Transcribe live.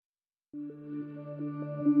Thanks.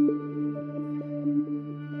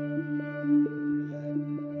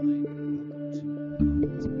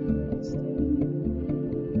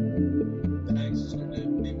 It's good to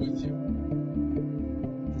be with you.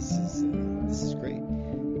 This is great.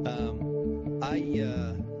 I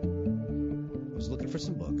was looking for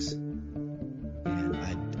some books, and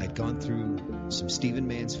I'd gone through some Stephen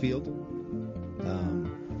Mansfield.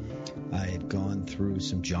 I had gone through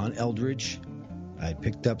some John Eldridge. I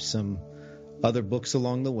picked up some other books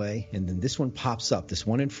along the way, and then this one pops up. This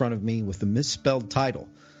one in front of me with a misspelled title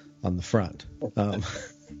on the front.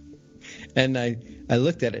 And I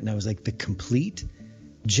looked at it and I was like, The Complete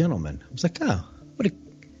Gentleman. I was like, oh,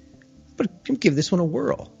 but give this one a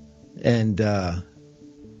whirl. And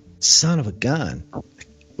son of a gun,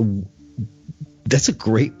 that's a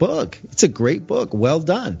great book. It's a great book. Well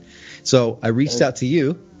done. So I reached out to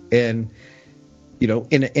you, and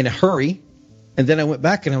in a hurry, and then I went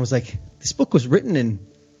back and I was like, this book was written in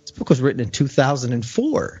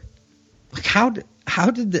 2004. Like how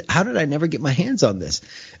did I never get my hands on this?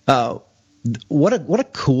 What a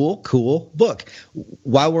cool book.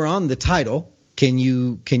 While we're on the title, can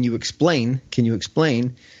you explain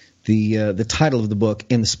the title of the book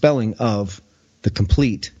and the spelling of The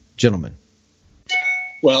Complete Gentleman?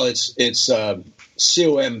 Well, it's Compleat,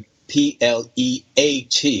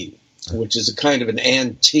 which is a kind of an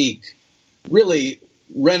antique, really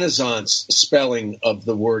Renaissance spelling of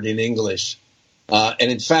the word in English. And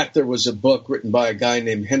in fact, there was a book written by a guy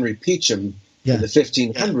named Henry Peacham in the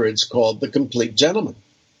 1500s called The Complete Gentleman.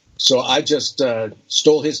 So I just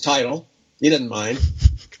stole his title. He didn't mind.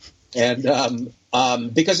 And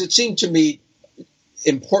because it seemed to me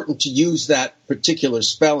important to use that particular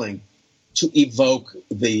spelling to evoke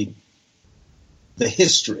the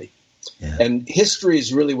history. Yeah. And history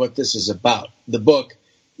is really what this is about. The book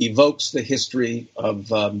evokes the history of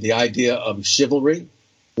the idea of chivalry,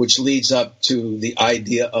 which leads up to the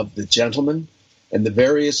idea of the gentleman and the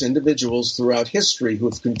various individuals throughout history who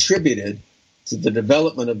have contributed to the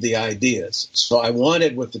development of the ideas. So I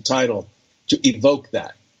wanted with the title to evoke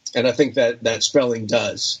that. And I think that spelling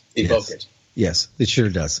does evoke it. Yes, it sure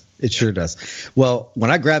does. It sure does. Well, when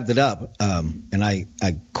I grabbed it up, and I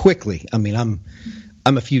quickly,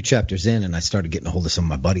 I'm a few chapters in, and I started getting a hold of some of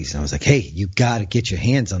my buddies, and I was like, hey, you got to get your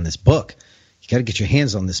hands on this book. You got to get your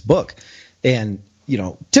hands on this book. And,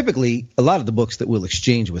 typically a lot of the books that we'll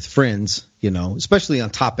exchange with friends, especially on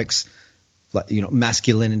topics like,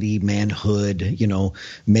 masculinity, manhood,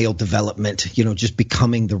 male development, just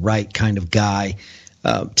becoming the right kind of guy.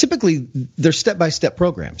 Typically they're step-by-step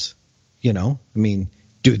programs, do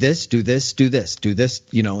this, do this, do this, do this,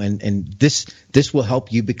 and this will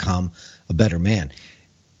help you become a better man.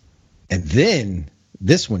 And then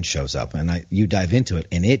this one shows up, and you dive into it,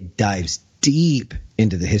 and it dives deep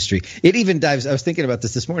into the history. It even dives, I was thinking about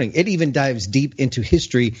this morning, it even dives deep into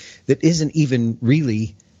history that isn't even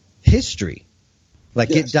really history. Like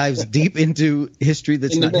It dives deep into history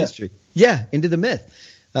that's not history. Yeah, into the myth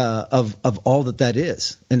of all that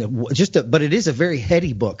is. And but it is a very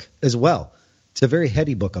heady book as well. It's a very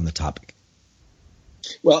heady book on the topic.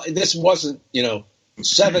 Well, this wasn't,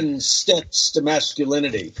 7 steps to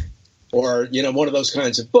masculinity or, one of those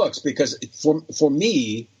kinds of books, because for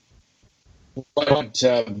me, what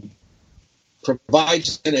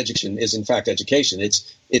provides an education is, in fact, education.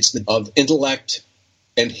 It's of intellect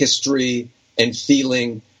and history and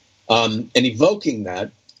feeling, and evoking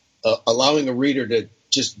that, allowing a reader to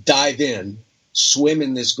just dive in, swim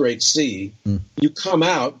in this great sea. You come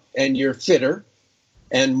out and you're fitter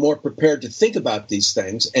and more prepared to think about these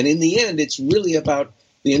things. And in the end, it's really about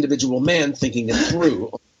the individual man thinking it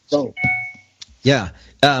through. Yeah.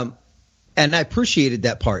 And I appreciated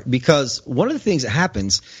that part, because one of the things that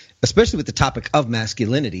happens, especially with the topic of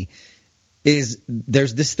masculinity, is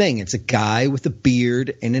there's this thing. It's a guy with a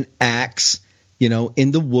beard and an axe,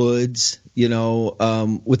 in the woods,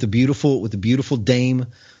 with a beautiful dame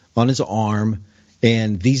on his arm.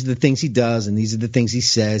 And these are the things he does, and these are the things he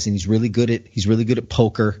says, and he's really good at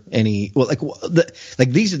poker. And we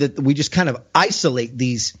just kind of isolate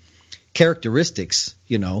these characteristics,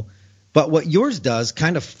 But what yours does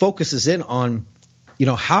kind of focuses in on,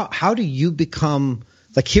 how do you become,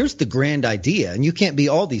 like, here's the grand idea, and you can't be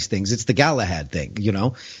all these things. It's the Galahad thing,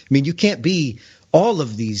 you can't be all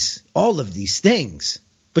of these things,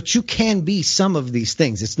 but you can be some of these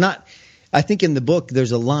things. It's not, I think in the book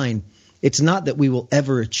there's a line, it's not that we will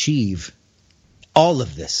ever achieve all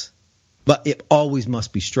of this, but it always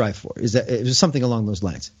must be strived for. Is there something along those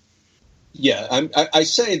lines? Yeah, I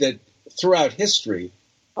say that throughout history,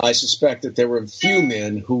 I suspect that there were few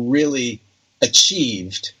men who really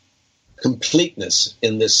achieved completeness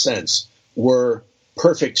in this sense were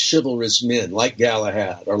perfect chivalrous men like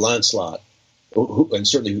Galahad or Lancelot, and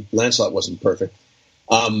certainly Lancelot wasn't perfect.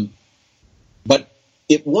 But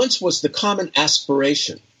it once was the common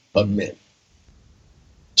aspiration of men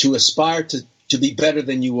to aspire to be better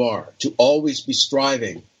than you are, to always be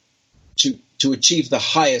striving to achieve the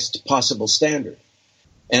highest possible standard.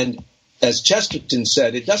 And as Chesterton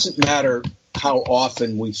said, it doesn't matter how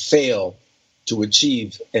often we fail to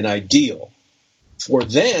achieve an ideal, for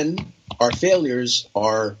then our failures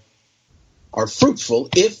are fruitful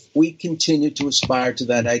if we continue to aspire to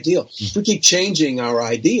that ideal. If we keep changing our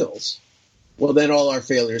ideals, well, then all our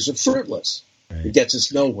failures are fruitless. Right. It gets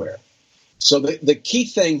us nowhere. So the key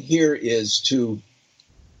thing here is to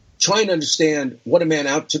try and understand what a man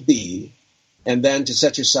ought to be, and then to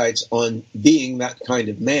set your sights on being that kind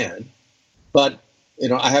of man. But,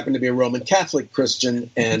 I happen to be a Roman Catholic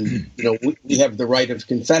Christian, and, we have the right of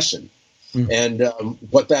confession. And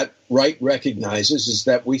what that right recognizes is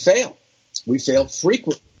that we fail. We fail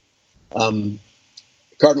frequently.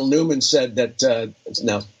 Cardinal Newman said that,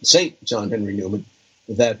 now St. John Henry Newman,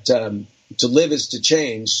 that to live is to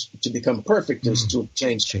change, to become perfect is to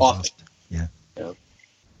change often. Yeah.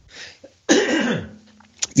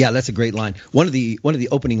 Yeah, that's a great line. One of the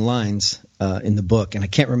opening lines in the book, and I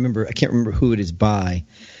can't remember who it is by.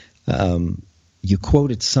 You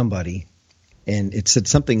quoted somebody, and it said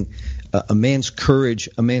something. A man's courage.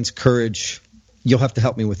 You'll have to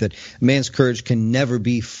help me with it. A man's courage can never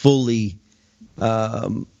be fully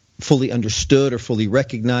understood or fully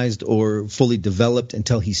recognized or fully developed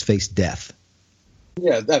until he's faced death.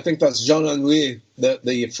 Yeah, I think that's Jean Anouilh,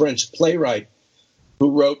 the French playwright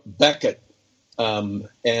who wrote Becket. And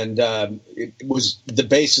it was the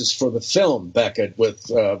basis for the film Becket with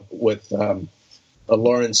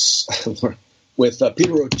Lawrence, with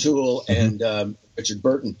Peter O'Toole and Richard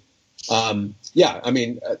Burton. There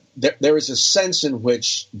is a sense in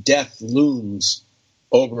which death looms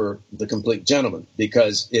over the complete gentleman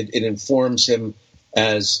because it informs him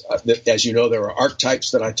as you know, there are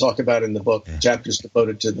archetypes that I talk about in the book, chapters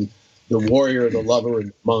devoted to them, the warrior, the lover, and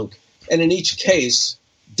the monk. And in each case,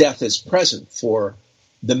 death is present for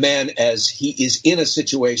the man as he is in a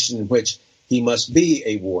situation in which he must be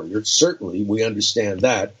a warrior. Certainly, we understand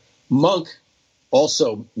that. Monk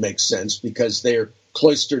also makes sense because they're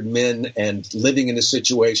cloistered men and living in a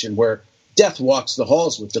situation where death walks the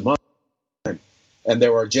halls with them. And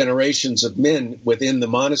there are generations of men within the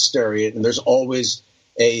monastery, and there's always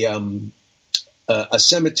a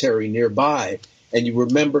cemetery nearby. And you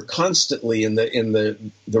remember constantly in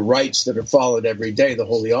the rites that are followed every day, the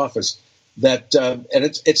Holy Office, that and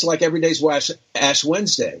it's like every day's Ash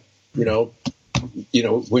Wednesday. When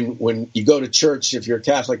you go to church, if you're a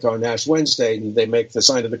Catholic on Ash Wednesday, and they make the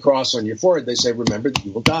sign of the cross on your forehead, they say, "Remember that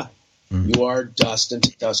you will die. You are dust, and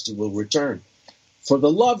to dust you will return." For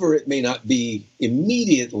the lover, it may not be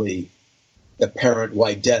immediately apparent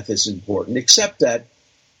why death is important, except that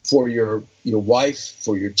for your wife,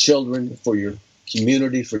 for your children, for your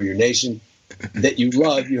community, for your nation that you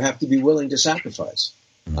love, you have to be willing to sacrifice.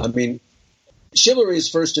 I mean, chivalry is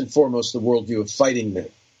first and foremost the worldview of fighting men.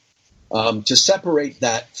 To separate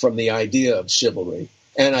that from the idea of chivalry,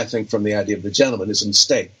 and I think from the idea of the gentleman, is a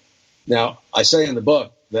mistake. Now, I say in the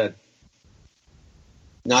book that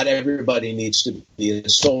not everybody needs to be a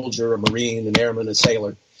soldier, a Marine, an airman, a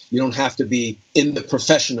sailor. You don't have to be in the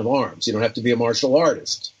profession of arms. You don't have to be a martial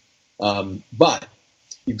artist. But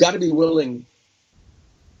you've got to be willing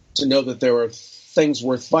to know that there are things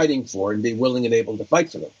worth fighting for and be willing and able to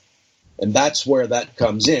fight for them. And that's where that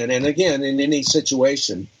comes in. And again, in any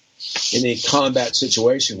situation, in a combat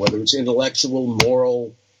situation, whether it's intellectual,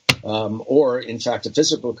 moral, or in fact a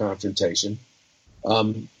physical confrontation,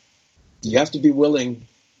 you have to be willing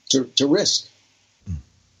to risk.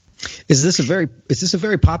 Is this a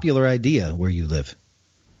very popular idea where you live?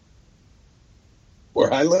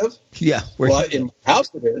 Where I live? Yeah. In my house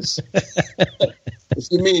it is. If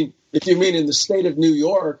you mean in the state of New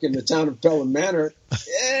York, in the town of Pelham Manor,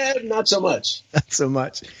 not so much. Not so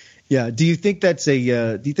much. Yeah. Do you think that's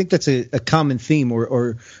a common theme,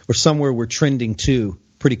 or somewhere we're trending to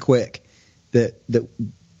pretty quick? That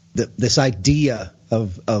this idea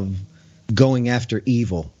of going after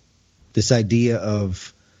evil, this idea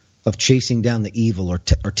of chasing down the evil or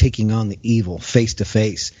taking on the evil face to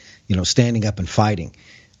face, standing up and fighting.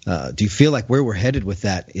 Do you feel like where we're headed with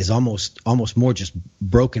that is almost more just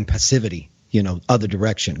broken passivity, other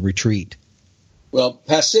direction, retreat? Well,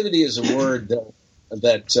 passivity is a word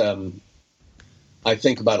that I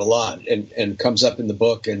think about a lot and comes up in the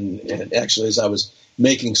book. And actually, as I was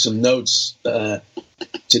making some notes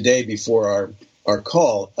today before our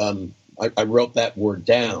call, I wrote that word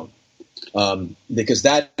down because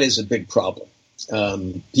that is a big problem.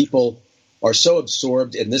 People are so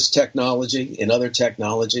absorbed in this technology, in other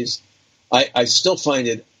technologies. I still find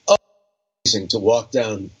it amazing to walk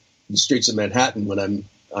down the streets of Manhattan when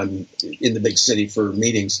I'm in the big city for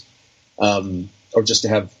meetings or just to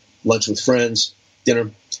have lunch with friends,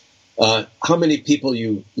 dinner. How many people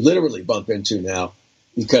you literally bump into now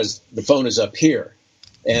because the phone is up here,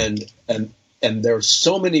 and there are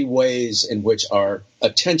so many ways in which our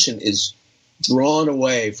attention is drawn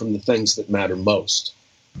away from the things that matter most,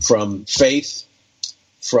 from faith,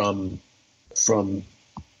 from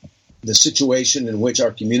the situation in which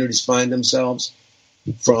our communities find themselves,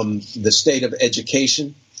 from the state of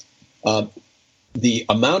education. The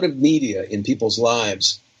amount of media in people's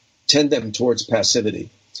lives tend them towards passivity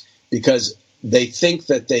because they think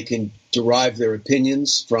that they can derive their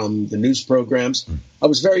opinions from the news programs. I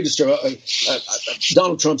was very disturbed.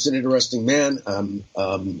 Donald Trump's an interesting man.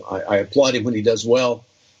 I applaud him when he does well.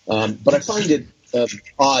 But I find it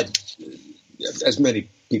odd, as many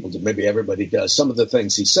people do, maybe everybody does, some of the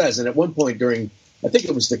things he says. And at one point during, I think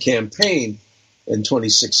it was the campaign in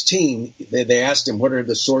 2016, they asked him what are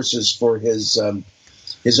the sources for his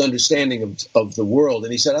understanding of the world.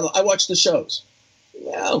 And he said, I watch the shows.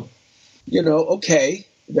 Well, okay,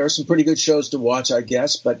 there are some pretty good shows to watch, I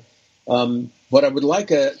guess. But what I would like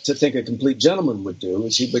to think a complete gentleman would do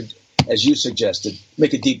is he would, as you suggested,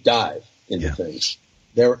 make a deep dive into things.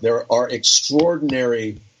 There are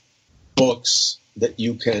extraordinary books that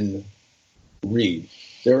you can read.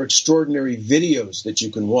 There are extraordinary videos that you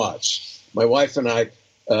can watch. My wife and I,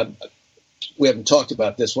 we haven't talked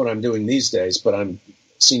about this, what I'm doing these days, but I'm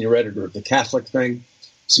senior editor of The Catholic Thing,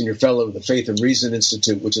 senior fellow of the Faith and Reason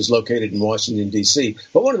Institute, which is located in Washington, D.C.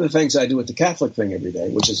 But one of the things I do at The Catholic Thing every day,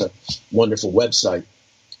 which is a wonderful website,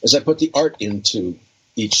 is I put the art into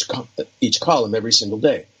each column every single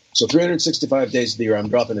day. So 365 days of the year, I'm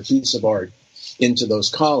dropping a piece of art into those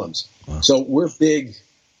columns. Wow. So we're big.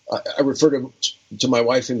 I refer to my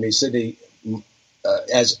wife and me, Sydney,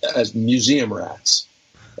 as museum rats.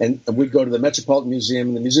 And we'd go to the Metropolitan Museum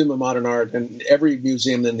and the Museum of Modern Art and every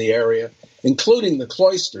museum in the area, including the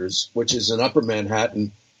Cloisters, which is in Upper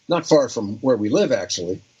Manhattan, not far from where we live,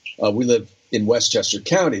 actually. We live in Westchester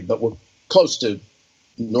County, but we're close to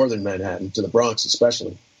northern Manhattan, to the Bronx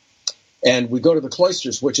especially. And we go to the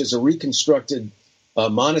Cloisters, which is a reconstructed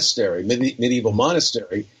monastery, medieval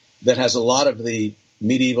monastery, that has a lot of the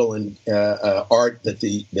medieval and art that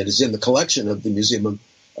is in the collection of the Museum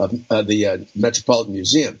of the Metropolitan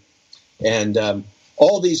Museum. And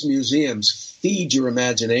all these museums feed your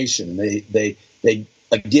imagination. They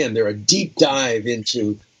again, they're a deep dive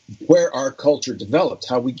into where our culture developed,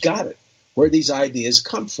 how we got it, where these ideas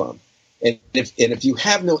come from. And if you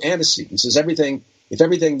have no antecedents, if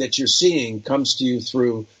everything that you're seeing comes to you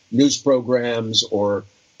through news programs or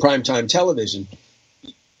primetime television,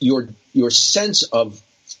 your sense of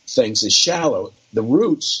things is shallow. The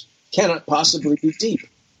roots cannot possibly be deep.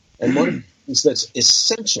 And one of the things that's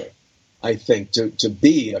essential, I think, to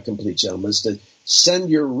be a complete gentleman is to send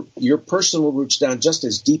your personal roots down just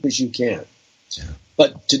as deep as you can. Yeah.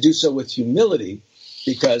 But to do so with humility,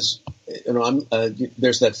 because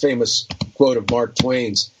there's that famous quote of Mark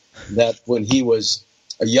Twain's that when he was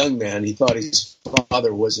a young man, he thought his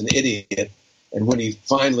father was an idiot. And when he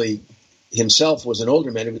finally himself was an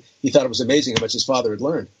older man, he thought it was amazing how much his father had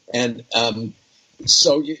learned. And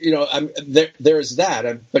so, there is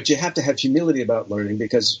that. But you have to have humility about learning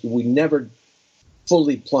because we never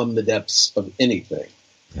fully plumb the depths of anything.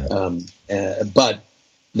 Yeah. But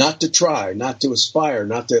not to try, not to aspire,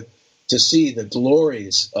 not to see the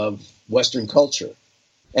glories of Western culture.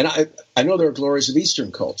 And I know there are glories of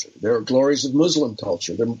Eastern culture. There are glories of Muslim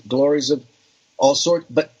culture. There are glories of all sorts.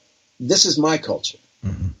 But this is my culture.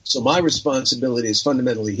 Mm-hmm. So my responsibility is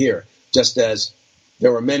fundamentally here, just as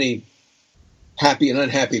there are many happy and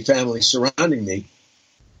unhappy families surrounding me.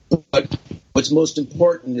 But what's most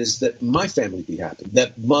important is that my family be happy,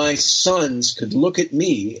 that my sons could look at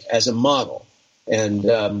me as a model.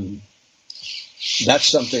 And that's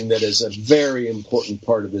something that is a very important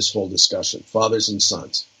part of this whole discussion, fathers and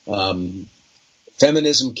sons.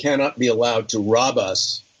 Feminism cannot be allowed to rob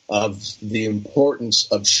us of the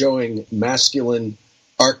importance of showing masculine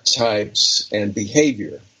archetypes and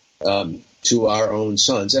behavior to our own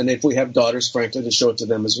sons. And if we have daughters, frankly, to show it to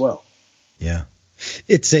them as well. Yeah.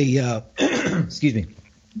 It's a, excuse me.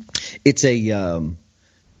 It's a,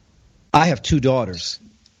 I have two daughters.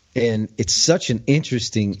 And it's such an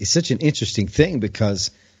interesting thing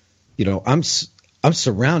because, I'm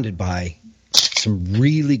surrounded by some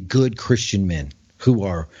really good Christian men who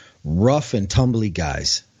are rough and tumbly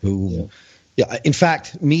guys who, yeah. In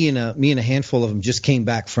fact, me and a handful of them just came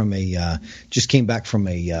back from a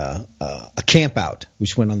camp out,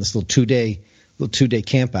 which went on this little two day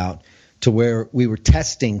camp out to where we were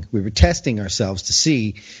testing ourselves to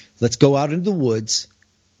see, let's go out into the woods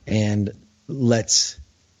and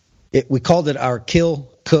we called it our kill,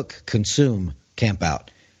 cook, consume camp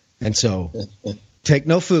out. And so take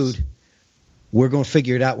no food. We're going to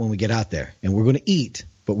figure it out when we get out there, and we're going to eat,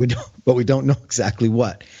 but we don't know exactly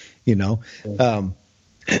what,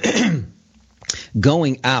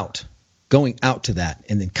 going out to that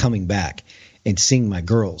and then coming back and seeing my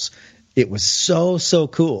girls. It was so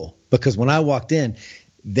cool because when I walked in,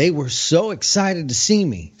 they were so excited to see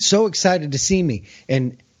me,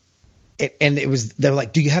 and they were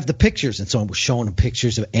like, "Do you have the pictures?" And so we're showing them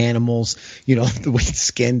pictures of animals, the way it's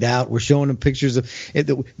skinned out. We're showing them pictures of it.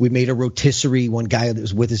 We made a rotisserie. One guy that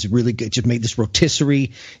was with us really good, just made this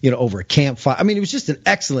rotisserie, over a campfire. I mean, it was just an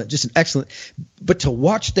excellent. But to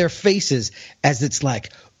watch their faces as it's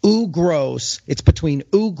like, ooh, gross. It's between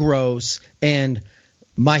ooh, gross and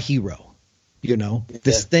my hero,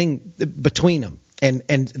 this thing between them.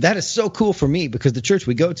 And that is so cool for me because the church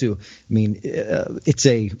we go to, it's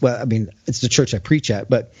the church I preach at,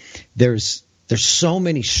 but there's so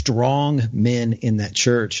many strong men in that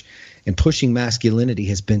church, and pushing masculinity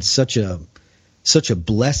has been such a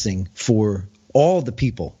blessing for all the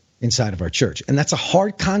people inside of our church. And that's a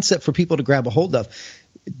hard concept for people to grab a hold of.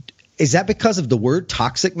 Is that because of the word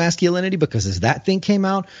toxic masculinity? Because as that thing came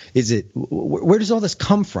out, where does all this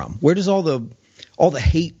come from? Where does all the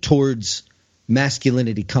hate towards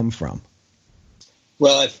masculinity come from?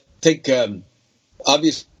 Well, I think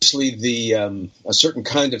obviously a certain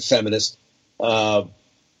kind of feminist dwells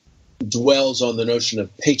on the notion of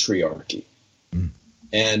patriarchy,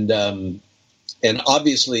 and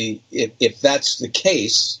obviously if that's the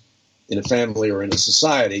case in a family or in a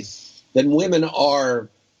society, then women are,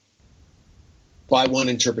 by one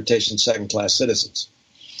interpretation, second-class citizens.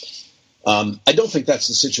 I don't think that's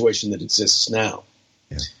the situation that exists now.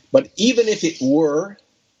 Yeah. But even if it were,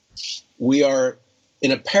 we are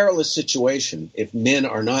in a perilous situation if men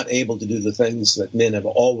are not able to do the things that men have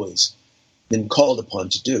always been called upon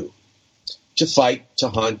to do: to fight, to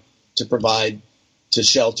hunt, to provide, to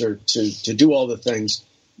shelter, to do all the things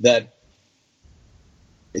that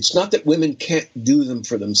it's not that women can't do them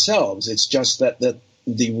for themselves. It's just that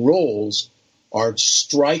the roles are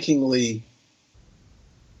strikingly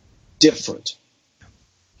different.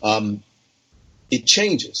 It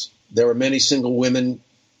changes. There are many single women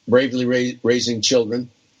bravely raising children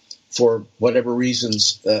for whatever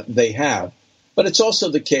reasons they have. But it's also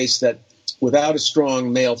the case that without a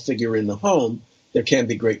strong male figure in the home, there can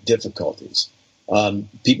be great difficulties.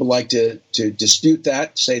 People like to dispute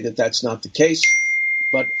that, say that that's not the case.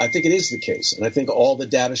 But I think it is the case. And I think all the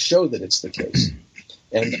data show that it's the case.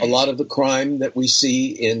 And a lot of the crime that we see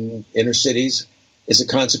in inner cities is a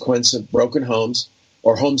consequence of broken homes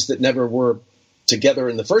or homes that never were together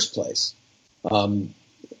in the first place.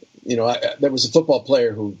 There was a football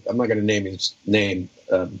player who, I'm not going to name his name,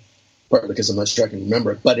 partly because I'm not sure I can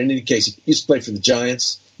remember it, but in any case, he used to play for the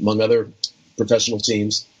Giants, among other professional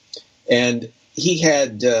teams, and he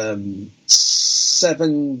had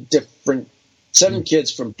seven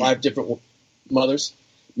kids from 5 different mothers,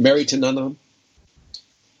 married to none of them.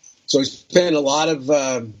 So he's paying a lot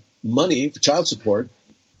of money for child support,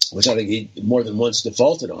 which I think he more than once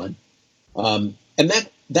defaulted on. And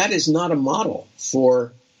that is not a model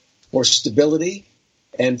for stability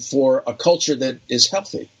and for a culture that is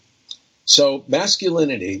healthy. So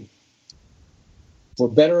masculinity, for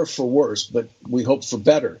better or for worse, but we hope for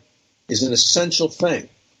better, is an essential thing.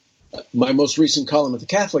 My most recent column at the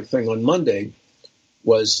Catholic Thing on Monday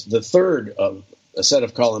was the third of a set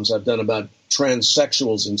of columns I've done about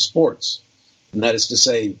transsexuals in sports. And that is to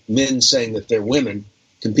say, men saying that they're women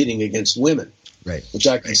competing against women. Right. Which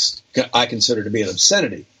I consider to be an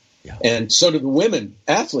obscenity. Yeah. And so do the women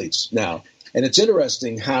athletes now. And it's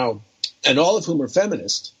interesting how, and all of whom are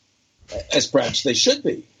feminist, as perhaps they should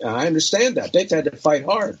be. I understand that. They've had to fight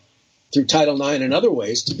hard through Title IX and other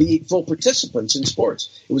ways to be full participants in sports.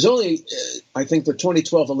 It was only, I think, the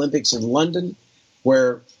 2012 Olympics in London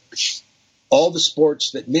where all the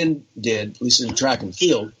sports that men did, at least in track and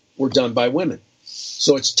field, were done by women.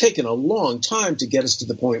 So it's taken a long time to get us to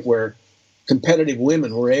the point where competitive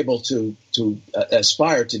women were able to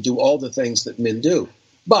aspire to do all the things that men do.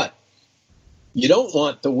 But you don't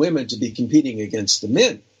want the women to be competing against the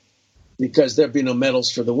men because there'd be no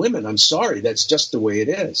medals for the women. I'm sorry, that's just the way it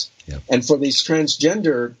is. Yeah. And for these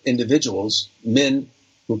transgender individuals, men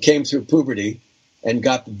who came through puberty and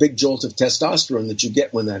got the big jolt of testosterone that you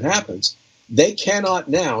get when that happens, they cannot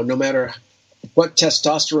now, no matter what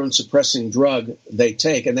testosterone suppressing drug they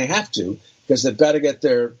take, and they have to, because they've got to get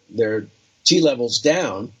their T levels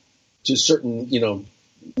down to certain,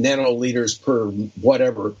 nanoliters per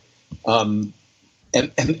whatever. And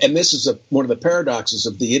this is one of the paradoxes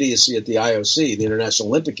of the idiocy at the IOC, the International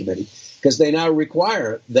Olympic Committee, because they now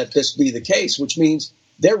require that this be the case, which means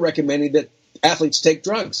they're recommending that athletes take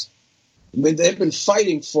drugs. I mean, they've been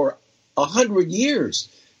fighting for 100 years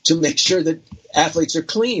to make sure that athletes are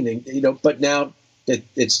clean, and, but now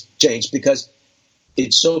it's changed because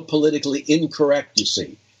it's so politically incorrect, you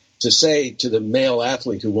see, to say to the male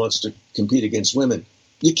athlete who wants to compete against women,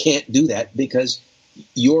 you can't do that because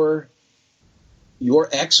you're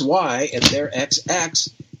XY and they're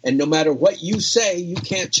XX, and no matter what you say, you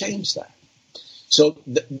can't change that. So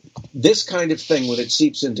this kind of thing, when it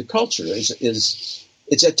seeps into culture, is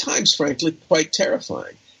it's at times, frankly, quite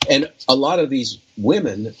terrifying. And a lot of these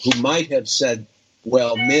women who might have said,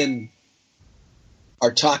 well, men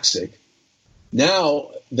are toxic,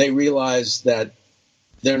 now they realize that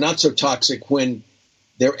they're not so toxic when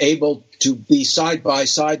they're able to be side by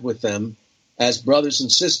side with them as brothers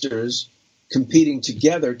and sisters competing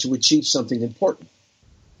together to achieve something important.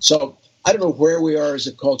 So I don't know where we are as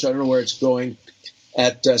a culture. I don't know where it's going.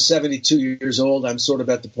 At 72 years old, I'm sort of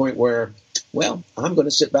at the point where, well, I'm going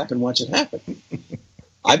to sit back and watch it happen.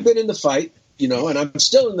 I've been in the fight, and I'm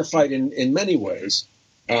still in the fight in many ways,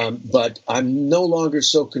 but I'm no longer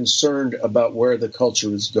so concerned about where the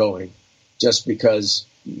culture is going, just because,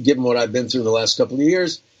 given what I've been through the last couple of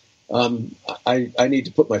years, I need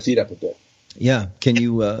to put my feet up a bit. Yeah. Can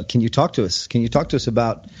you talk to us? Can you talk to us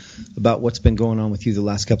about what's been going on with you the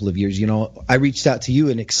last couple of years? I reached out to you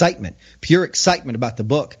in excitement, pure excitement about the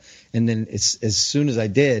book. And then as soon as I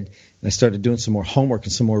did, and I started doing some more homework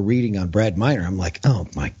and some more reading on Brad Minor, I'm like, oh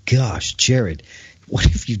my gosh, Jared, what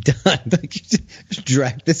have you done? Like, you just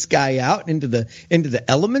dragged this guy out into the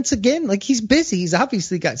elements again? Like, he's busy. He's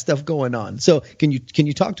obviously got stuff going on. So can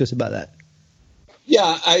you talk to us about that?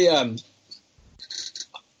 Yeah,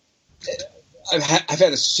 I've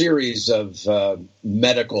had a series of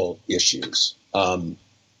medical issues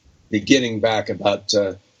beginning back about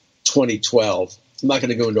 2012. I'm not going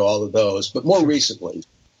to go into all of those, but more recently,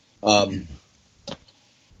 I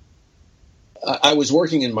was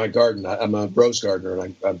working in my garden. I'm a rose gardener,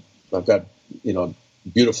 and I've got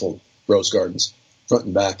beautiful rose gardens front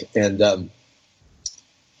and back, and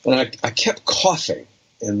I kept coughing,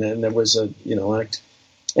 and then there was and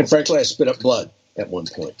frankly, I spit up blood at one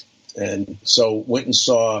point. And so went and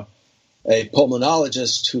saw a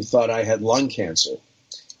pulmonologist who thought I had lung cancer.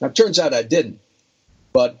 Now, it turns out I didn't.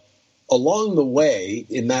 But along the way,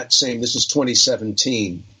 this was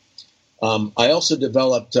 2017, I also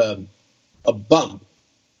developed a bump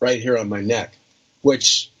right here on my neck,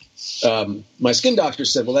 which my skin doctor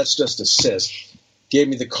said, well, that's just a cyst. Gave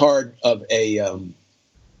me the card of a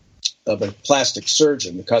plastic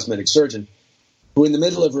surgeon, the cosmetic surgeon, who in the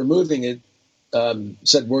middle of removing it,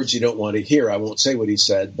 said words you don't want to hear. I won't say what he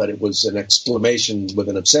said, but it was an exclamation with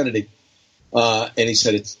an obscenity. And he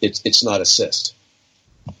said, it's not a cyst.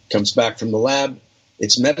 Comes back from the lab.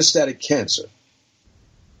 It's metastatic cancer.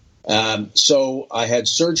 So I had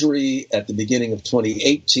surgery at the beginning of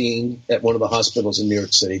 2018 at one of the hospitals in New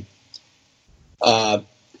York City. And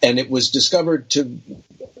it was discovered to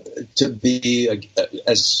be,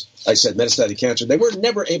 as I said, metastatic cancer. They were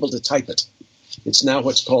never able to type it. It's now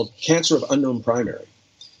what's called cancer of unknown primary.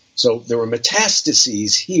 So there were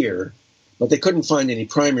metastases here, but they couldn't find any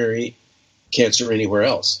primary cancer anywhere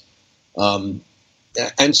else. And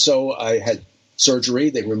so I had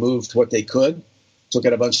surgery. They removed what they could, took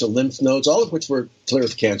out a bunch of lymph nodes, all of which were clear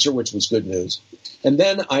of cancer, which was good news. And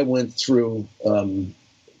then I went through, in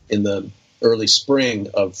the early spring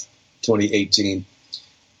of 2018,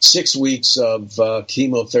 6 weeks of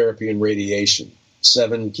chemotherapy and radiation.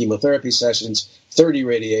 7 chemotherapy sessions, 30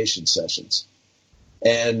 radiation sessions.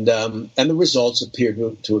 And the results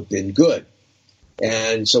appeared to have been good.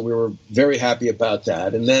 And so we were very happy about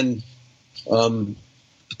that. And then in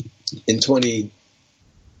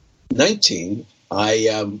 2019,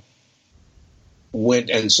 I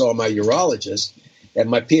went and saw my urologist,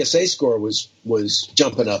 and my PSA score was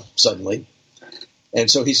jumping up suddenly.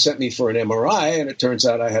 And so he sent me for an MRI, and it turns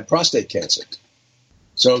out I had prostate cancer.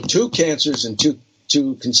 So 2 cancers in two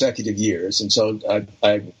consecutive years. And so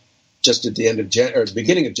I just at the end of the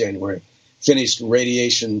beginning of January, finished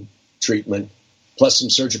radiation treatment plus some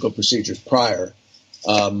surgical procedures prior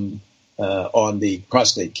on the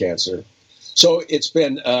prostate cancer. So it's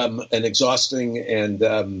been an exhausting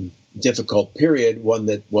and difficult period, one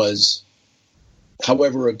that was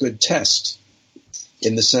however, a good test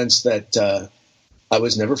in the sense that I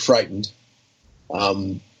was never frightened.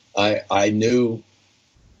 I knew,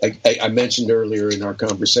 I mentioned earlier in our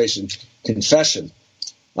conversation, confession.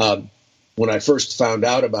 When I first found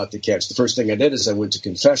out about the cancer, the first thing I did is I went to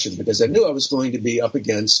confession because I knew I was going to be up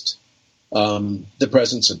against the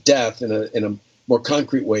presence of death in a more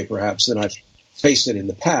concrete way, perhaps, than I've faced it in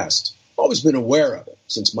the past. Always been aware of it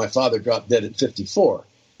since my father dropped dead at 54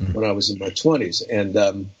 when I was in my 20s.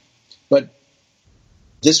 And but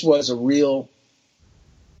this was a real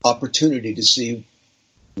opportunity to see,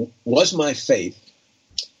 was my faith,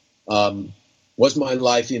 was my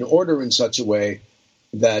life in order in such a way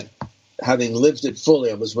that having lived it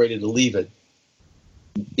fully, I was ready to leave it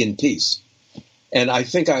in peace. And I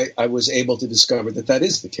think I was able to discover that that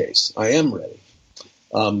is the case. I am ready.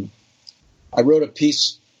 I wrote a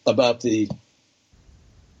piece about the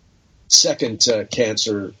second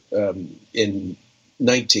cancer in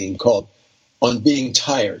 19 called On Being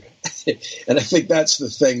Tired. And I think that's the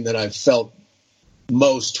thing that I felt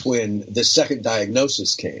most when the second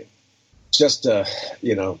diagnosis came. Just a,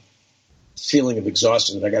 feeling of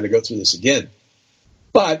exhaustion that I got to go through this again.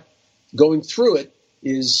 But going through it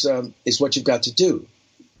is what you've got to do.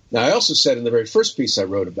 Now, I also said in the very first piece I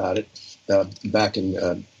wrote about it back in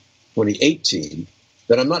 2018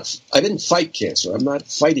 that I didn't fight cancer. I'm not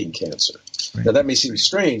fighting cancer. Right. Now, that may seem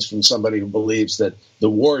strange from somebody who believes that the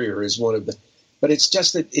warrior is one of the, but it's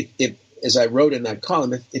just that if as I wrote in that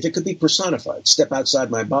column, if it could be personified, step outside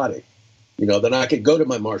my body, then I could go to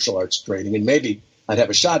my martial arts training and maybe I'd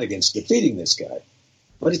have a shot against defeating this guy.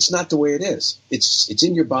 But it's not the way it is. It's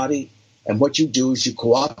in your body, and what you do is you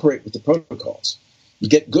cooperate with the protocols. You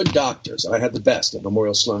get good doctors. I had the best at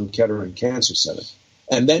Memorial Sloan Kettering Cancer Center.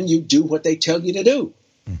 And then you do what they tell you to do.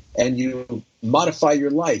 And you modify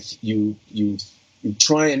your life. You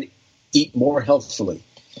try and eat more healthfully.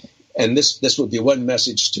 And this would be one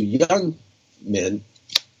message to young men.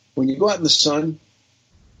 When you go out in the sun,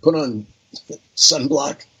 put on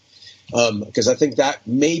sunblock, because I think that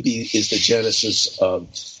maybe is the genesis of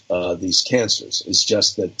these cancers. It's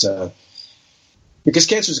just that because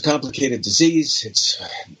cancer is a complicated disease,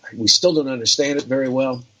 we still don't understand it very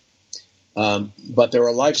well, but there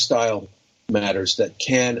are lifestyle matters that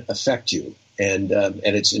can affect you, and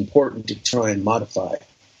it's important to try and modify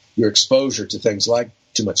your exposure to things like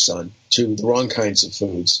too much sun, to the wrong kinds of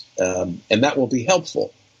foods, and that will be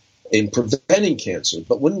helpful in preventing cancer.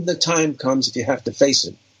 But when the time comes, if you have to face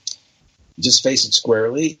it, you just face it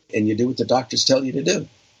squarely, and you do what the doctors tell you to do.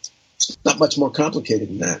 It's not much more complicated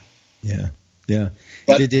than that. Yeah, yeah.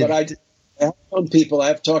 But I have known people, I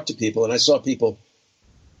have talked to people, and I saw people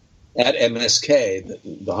at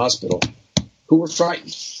MSK, the hospital, who were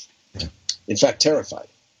frightened. Yeah. In fact, terrified.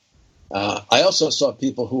 I also saw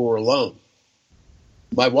people who were alone.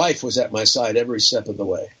 My wife was at my side every step of the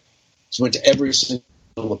way. She went to every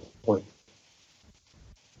single appointment.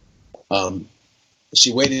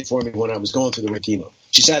 She waited for me when I was going through the chemo.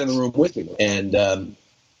 She sat in the room with me. And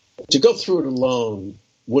to go through it alone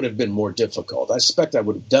would have been more difficult. I suspect I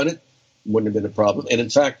would have done it. Wouldn't have been a problem. And in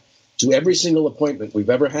fact, to every single appointment we've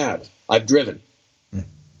ever had, I've driven.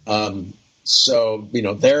 So,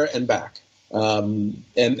 there and back. And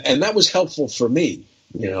that was helpful for me,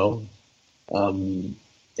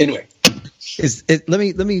 Anyway. Let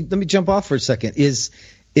me jump off for a second. Is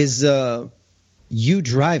you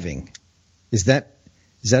driving, does that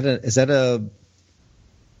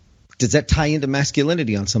tie into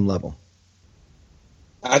masculinity on some level?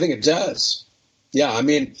 I think it does. Yeah. I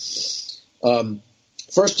mean,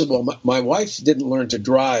 first of all, my wife didn't learn to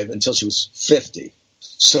drive until she was 50.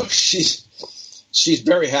 So she's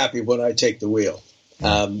very happy when I take the wheel.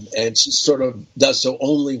 And she sort of does so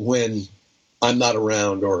only when I'm not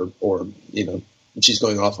around or she's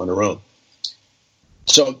going off on her own.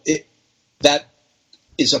 So that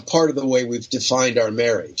is a part of the way we've defined our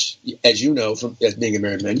marriage. As you know, as being a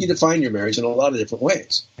married man, you define your marriage in a lot of different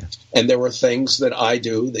ways. And there were things that I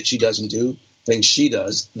do that she doesn't do, things she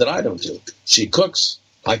does that I don't do. She cooks,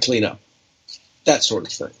 I clean up. That sort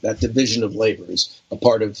of thing. That division of labor is a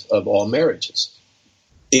part of all marriages.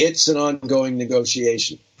 It's an ongoing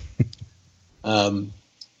negotiation.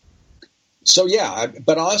 So yeah,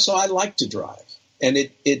 but also I like to drive, and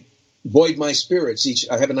it buoyed my spirits.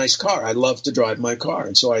 I have a nice car. I love to drive my car,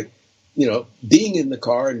 and so being in the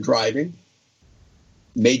car and driving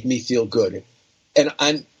made me feel good.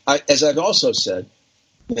 And as I've also said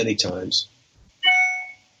many times,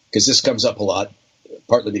 because this comes up a lot,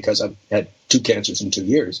 partly because I've had 2 cancers in 2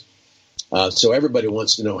 years, so everybody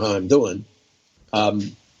wants to know how I'm doing.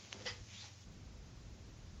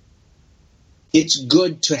 it's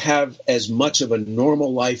good to have as much of a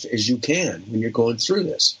normal life as you can when you're going through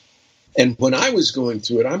this. And when I was going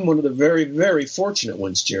through it, I'm one of the very, very fortunate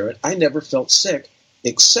ones, Jared. I never felt sick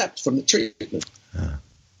except from the treatment.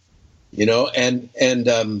 You know, and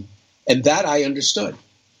that I understood.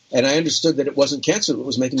 And I understood that it wasn't cancer that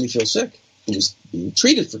was making me feel sick. It was being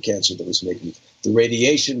treated for cancer that was making me. The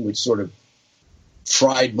radiation, which sort of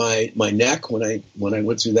fried my neck when I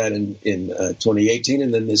went through that in 2018,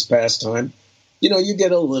 and then this past time, you know, you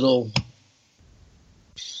get a little.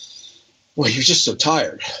 Well, you're just so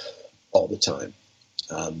tired all the time.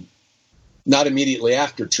 Not immediately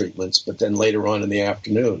after treatments, but then later on in the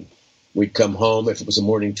afternoon, we'd come home if it was a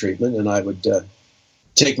morning treatment, and I would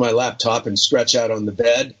take my laptop and stretch out on the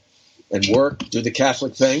bed and work, do the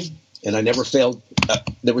Catholic thing, and I never failed.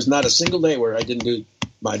 There was not a single day where I didn't do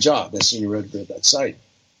my job as senior editor of that site.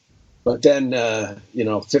 But then,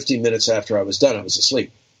 15 minutes after I was done, I was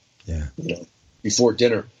asleep. Yeah. You know, before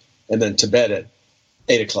dinner, and then to bed at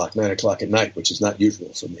 8 o'clock, 9 o'clock at night, which is not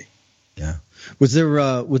usual for me. Yeah. Was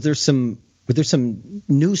there some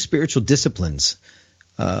new spiritual disciplines,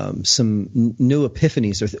 some new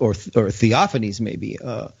epiphanies or theophanies maybe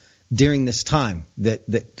during this time that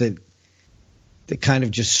kind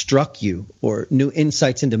of just struck you, or new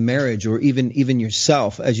insights into marriage, or even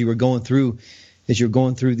yourself as you were going through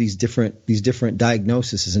these different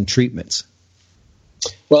diagnoses and treatments?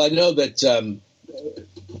 Well, I know that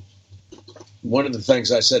one of the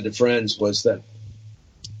things I said to friends was that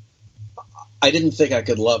I didn't think I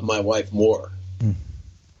could love my wife more,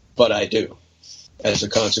 but I do, as a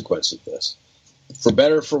consequence of this, for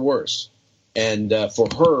better or for worse. And for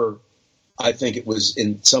her, I think it was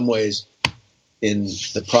in some ways in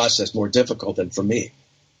the process more difficult than for me.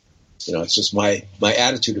 You know, it's just my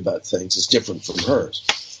attitude about things is different from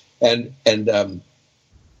hers. And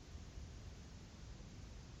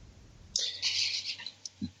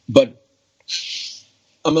but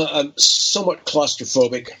I'm somewhat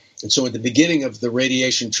claustrophobic. And so at the beginning of the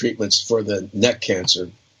radiation treatments for the neck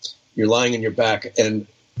cancer, you're lying on your back and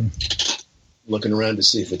looking around to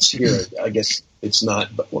see if it's here. I guess it's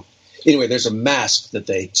not. But anyway, there's a mask that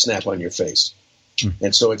they snap on your face.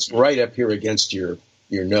 And so it's right up here against your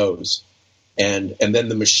nose. And then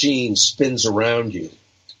the machine spins around you.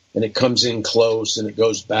 And it comes in close and it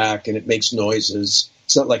goes back and it makes noises.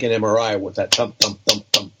 It's not like an MRI with that thump, thump, thump,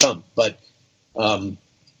 thump, thump. But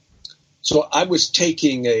so I was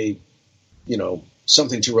taking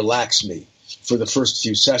something to relax me for the first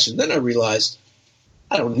few sessions. Then I realized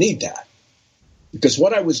I don't need that, because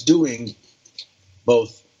what I was doing,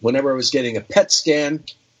 both whenever I was getting a PET scan,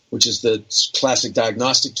 which is the classic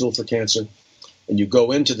diagnostic tool for cancer, and you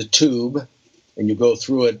go into the tube and you go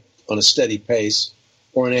through it on a steady pace,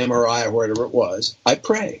 or an MRI or whatever it was, I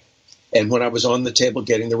pray. And when I was on the table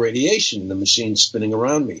getting the radiation, the machine spinning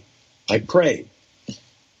around me, I prayed.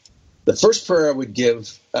 The first prayer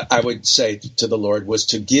I would say to the Lord, was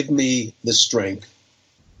to give me the strength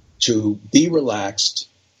to be relaxed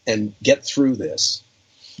and get through this.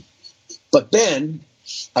 But then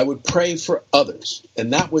I would pray for others,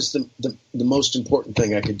 and that was the most important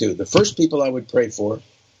thing I could do. The first people I would pray for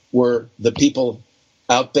were the people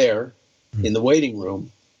out there in the waiting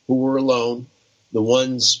room who were alone, the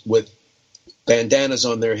ones with bandanas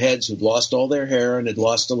on their heads who'd lost all their hair and had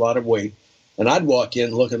lost a lot of weight. And I'd walk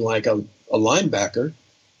in looking like a linebacker,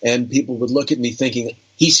 and people would look at me thinking,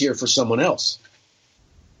 he's here for someone else.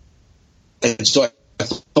 And so I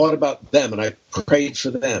thought about them, and I prayed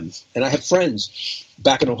for them. And I have friends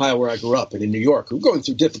back in Ohio where I grew up and in New York who were going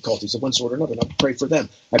through difficulties of one sort or another, and I prayed for them.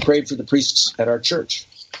 I prayed for the priests at our church.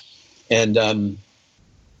 And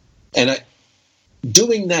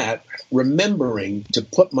doing that, remembering to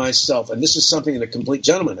put myself, and this is something that a complete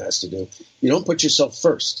gentleman has to do, you don't put yourself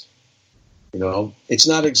first. You know, it's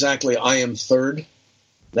not exactly I am third,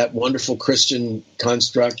 that wonderful Christian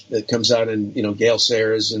construct that comes out in, Gail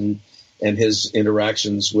Sayers and his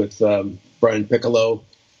interactions with Brian Piccolo.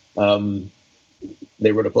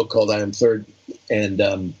 They wrote a book called I Am Third.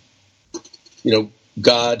 And,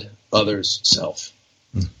 God, others, self.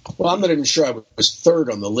 Well, I'm not even sure I was third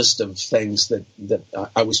on the list of things that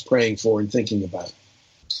I was praying for and thinking about.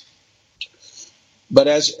 But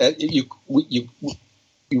as you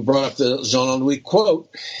brought up the Jean-Louis quote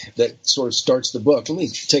that sort of starts the book. Let me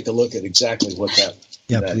take a look at exactly what that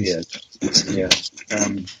is. Yeah.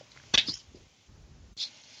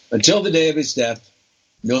 Until the day of his death,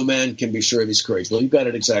 no man can be sure of his courage. Well, you got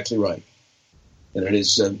it exactly right. And it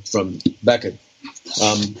is from Beckett.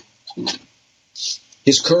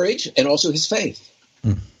 His courage and also his faith.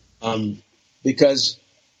 Because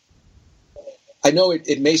I know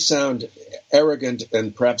it may sound arrogant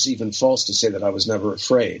and perhaps even false to say that I was never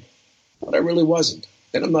afraid, but I really wasn't,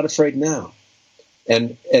 and I'm not afraid now.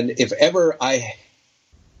 And if ever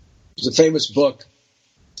there's a famous book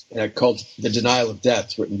called The Denial of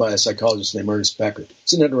Death, written by a psychologist named Ernest Becker.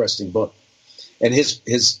 It's an interesting book, and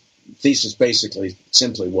his thesis basically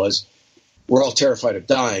simply was, we're all terrified of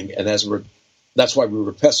dying, and that's why we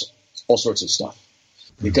repress all sorts of stuff,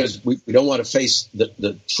 because we don't want to face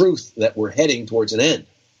the truth that we're heading towards an end.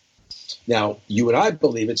 Now, you and I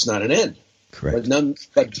believe it's not an end. Correct.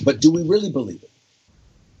 But do we really believe it?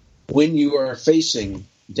 When you are facing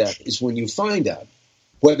death is when you find out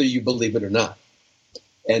whether you believe it or not.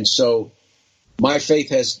 And so my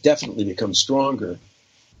faith has definitely become stronger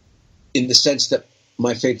in the sense that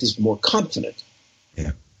my faith is more confident.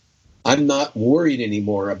 Yeah. I'm not worried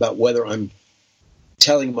anymore about whether I'm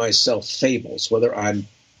telling myself fables, whether I'm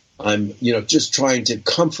just trying to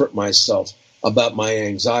comfort myself about my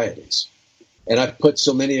anxieties. And I've put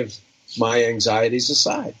so many of my anxieties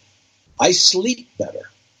aside. I sleep better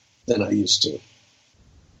than I used to.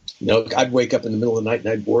 I'd wake up in the middle of the night and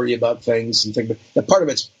I'd worry about things and think. That part of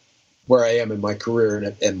it's where I am in my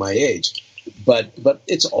career and my age, but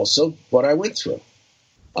it's also what I went through.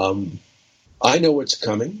 I know what's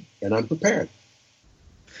coming, and I'm prepared.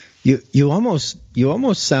 You almost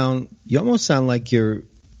sound like you're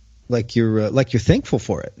thankful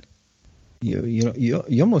for it. You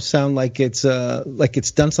almost sound like it's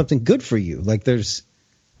done something good for you.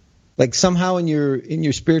 Like somehow in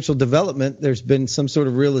your spiritual development, there's been some sort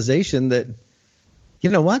of realization that, you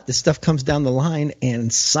know what, this stuff comes down the line,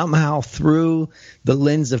 and somehow through the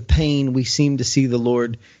lens of pain, we seem to see the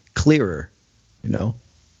Lord clearer.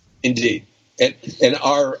 Indeed, and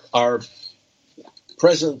our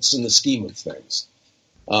presence in the scheme of things.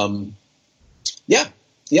 Yeah.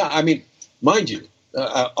 I mean, mind you,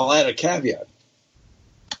 I'll add a caveat.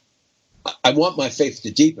 I want my faith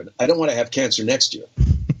to deepen. I don't want to have cancer next year.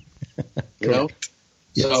 Yes.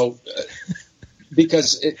 So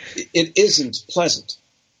because it isn't pleasant.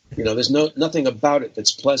 There's nothing about it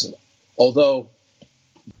that's pleasant. Although,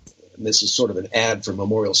 and this is sort of an ad for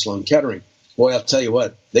Memorial Sloan Kettering, boy, I'll tell you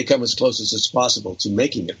what, they come as close as it's possible to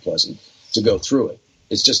making it pleasant to go through it.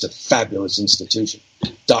 It's just a fabulous institution.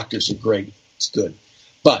 Doctors are great. It's good.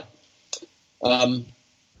 But,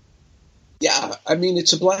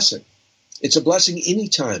 it's a blessing. It's a blessing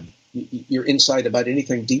anytime your insight about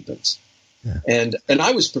anything deepens. Yeah. And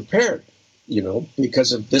I was prepared,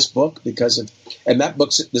 because of this book,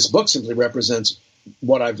 this book simply represents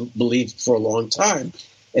what I've believed for a long time,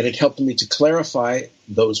 and it helped me to clarify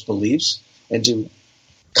those beliefs and to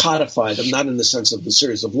codify them, not in the sense of the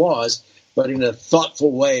series of laws, but in a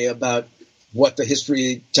thoughtful way about what the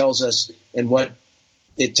history tells us and what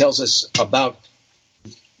it tells us about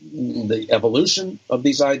the evolution of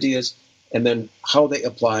these ideas, and then how they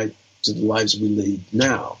apply to the lives we lead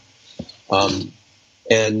now.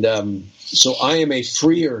 So I am a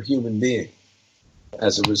freer human being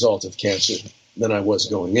as a result of cancer than I was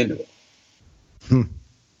going into it.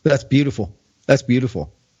 That's beautiful. That's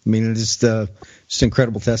beautiful. I mean, it's just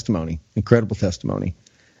incredible testimony. Incredible testimony.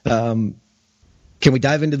 Can we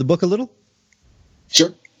dive into the book a little?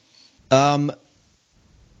 Sure. The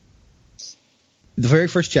very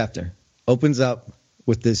first chapter opens up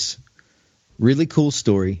with this really cool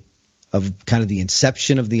story of kind of the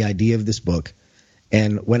inception of the idea of this book.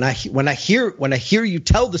 And when I hear you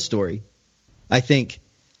tell the story, I think,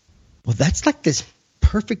 well, that's like this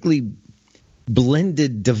perfectly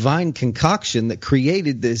blended divine concoction that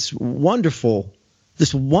created this wonderful,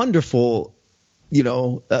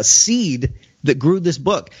 seed that grew this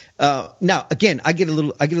book. Now, again, I get a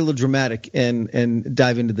little dramatic and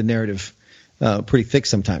dive into the narrative pretty thick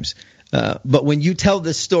sometimes. But when you tell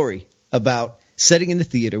this story about sitting in the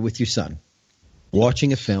theater with your son,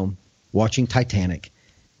 watching a film, watching Titanic,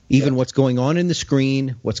 even what's going on in the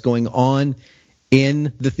screen, what's going on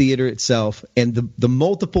in the theater itself, and the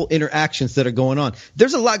multiple interactions that are going on.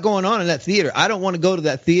 There's a lot going on in that theater. I don't want to go to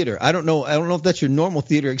that theater. I don't know if that's your normal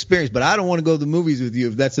theater experience, but I don't want to go to the movies with you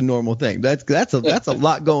if that's a normal thing. That's a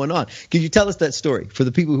lot going on. Can you tell us that story for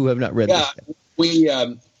the people who have not read this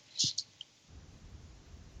yet?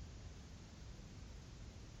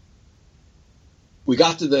 We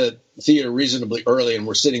got to the theater reasonably early and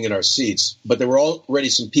we're sitting in our seats, but there were already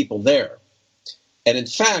some people there. And in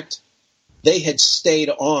fact, they had stayed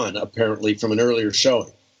on, apparently, from an earlier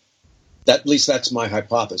showing. At least that's my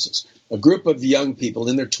hypothesis. A group of young people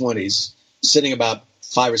in their 20s sitting about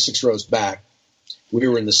 5 or 6 rows back. We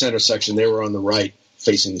were in the center section. They were on the right,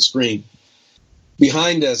 facing the screen.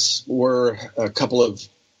 Behind us were a couple of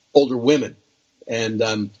older women.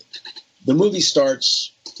 And the movie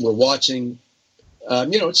starts. We're watching.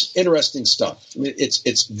 It's interesting stuff. I mean,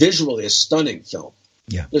 it's visually a stunning film.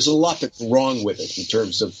 Yeah. There's a lot that's wrong with it in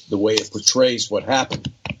terms of the way it portrays what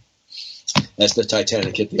happened as the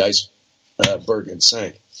Titanic hit the iceberg and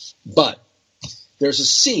sank. But there's a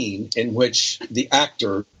scene in which the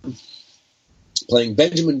actor playing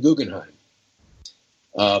Benjamin Guggenheim,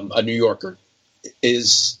 a New Yorker,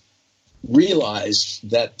 is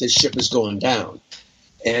realized that this ship is going down.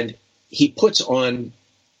 And he puts on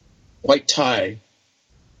white tie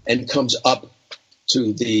and comes up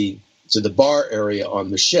to the bar area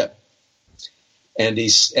on the ship.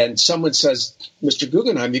 And someone says, "Mr.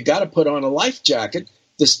 Guggenheim, you got to put on a life jacket.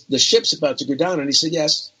 The ship's about to go down." And he said,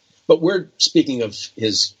 "Yes, but we're," speaking of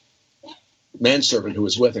his manservant who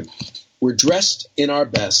was with him, "we're dressed in our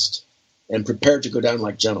best and prepared to go down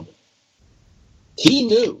like gentlemen." He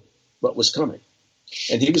knew what was coming,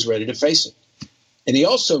 and he was ready to face it. And he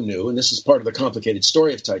also knew, and this is part of the complicated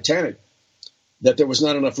story of Titanic, that there was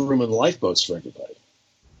not enough room in the lifeboats for everybody.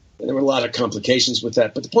 And there were a lot of complications with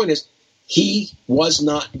that. But the point is, he was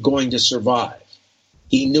not going to survive.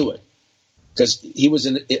 He knew it because he was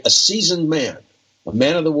a seasoned man, a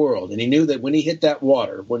man of the world. And he knew that when he hit that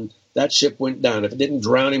water, when that ship went down, if it didn't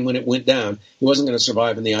drown him when it went down, he wasn't going to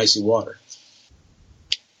survive in the icy water.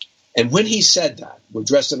 And when he said that, "We're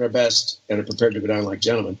dressed in our best and are prepared to go down like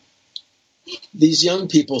gentlemen," these young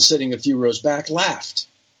people sitting a few rows back laughed.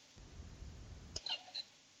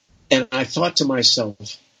 And I thought to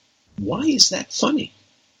myself, why is that funny?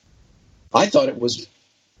 I thought it was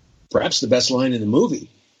perhaps the best line in the movie.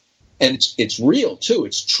 And it's real, too.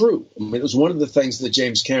 It's true. I mean, it was one of the things that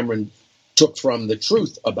James Cameron took from the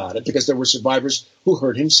truth about it, because there were survivors who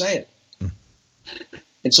heard him say it.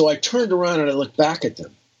 And so I turned around and I looked back at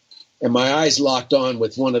them, and my eyes locked on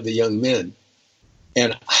with one of the young men.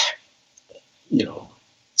 And,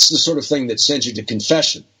 it's the sort of thing that sends you to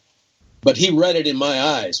confession. But he read it in my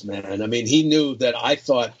eyes, man. I mean, he knew that I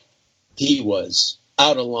thought he was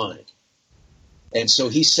out of line. And so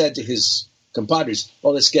he said to his compadres,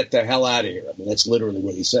 "Well, let's get the hell out of here." I mean, that's literally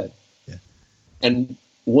what he said. Yeah. And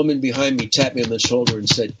a woman behind me tapped me on the shoulder and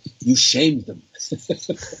said, "You shamed them."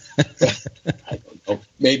 I don't know.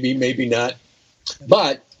 Maybe, maybe not.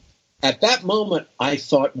 But at that moment, I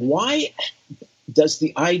thought, why does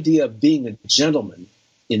the idea of being a gentleman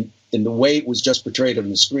in the way it was just portrayed on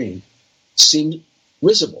the screen seem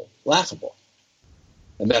risible, laughable?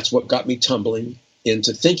 And that's what got me tumbling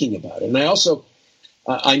into thinking about it. And I also,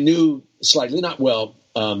 I knew slightly, not well,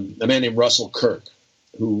 a man named Russell Kirk,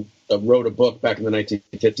 who wrote a book back in the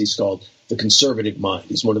 1950s called The Conservative Mind.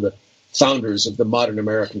 He's one of the founders of the modern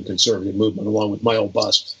American conservative movement, along with my old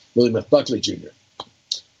boss, William F. Buckley Jr.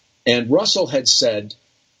 And Russell had said,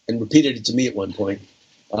 and repeated it to me at one point,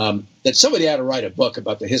 that somebody ought to write a book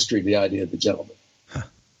about the history of the idea of the gentleman. Huh.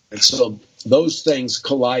 And so those things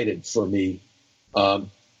collided for me.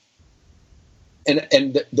 And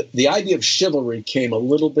the idea of chivalry came a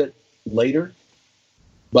little bit later,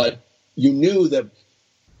 but you knew that.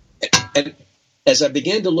 And as I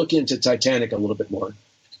began to look into Titanic a little bit more,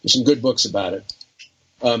 there's some good books about it.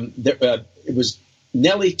 It was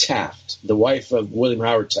Nellie Taft, the wife of William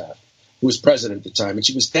Howard Taft, who was president at the time, and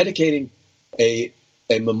she was dedicating a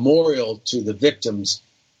memorial to the victims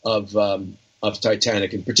of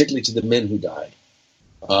Titanic, and particularly to the men who died.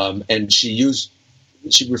 And she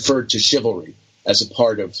referred to chivalry as a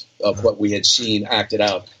part of what we had seen acted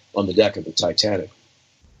out on the deck of the Titanic.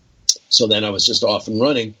 So then I was just off and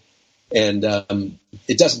running, and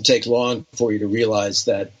it doesn't take long for you to realize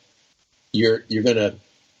that you're gonna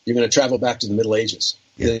travel back to the Middle Ages.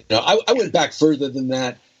 Yeah. I went back further than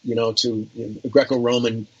that, to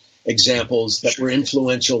Greco-Roman examples that were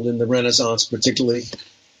influential in the Renaissance, particularly.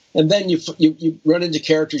 And then you run into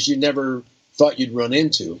characters you never thought you'd run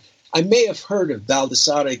into. I may have heard of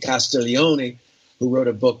Baldassare Castiglione, who wrote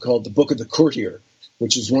a book called The Book of the Courtier,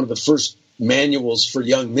 which was one of the first manuals for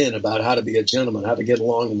young men about how to be a gentleman, how to get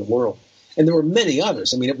along in the world. And there were many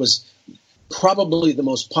others. I mean, it was probably the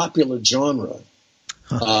most popular genre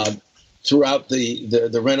throughout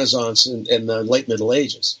the Renaissance and the late Middle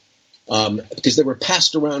Ages, because they were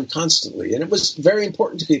passed around constantly. And it was very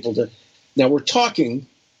important to people to. Now, we're talking,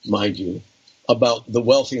 mind you, about the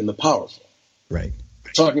wealthy and the powerful. Right.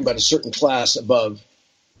 We're talking about a certain class above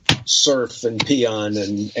serf and peon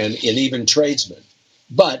and even tradesmen.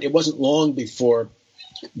 But it wasn't long before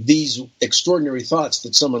these extraordinary thoughts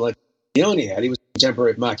that someone like Leone had. He was a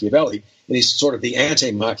contemporary of Machiavelli, and he's sort of the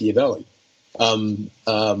anti-Machiavelli.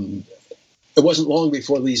 It wasn't long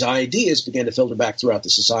before these ideas began to filter back throughout the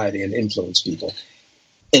society and influence people.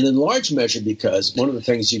 And in large measure because one of the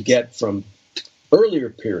things you get from earlier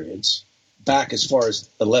periods back as far as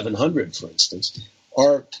 1100, for instance,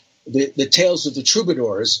 are the tales of the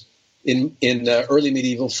troubadours in early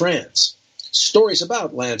medieval France. Stories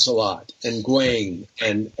about Lancelot and Gawain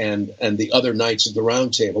and the other knights of the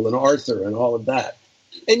Round Table and Arthur and all of that.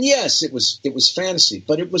 And yes, it was fantasy,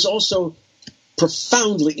 but it was also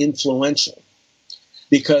profoundly influential,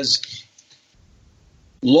 because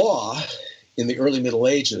law in the early Middle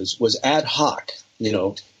Ages was ad hoc. You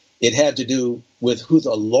know, it had to do with who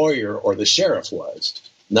the lawyer or the sheriff was,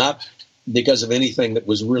 not because of anything that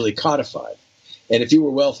was really codified. And if you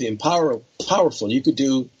were wealthy and powerful, you could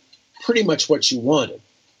do pretty much what you wanted.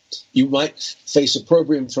 You might face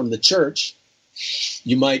opprobrium from the church,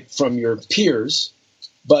 you might from your peers,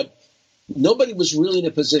 but nobody was really in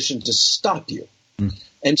a position to stop you.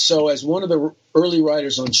 And so, as one of the early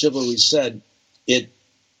writers on chivalry said, it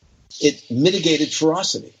mitigated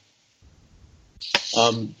ferocity.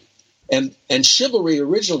 And chivalry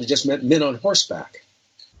originally just meant men on horseback.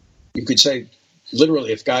 You could say,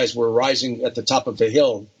 literally, if guys were rising at the top of a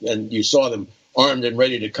hill and you saw them armed and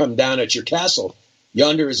ready to come down at your castle,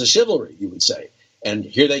 yonder is a chivalry, you would say. And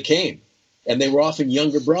here they came. And they were often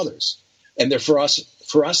younger brothers. And their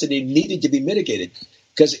ferocity needed to be mitigated.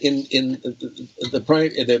 Because in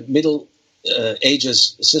the Middle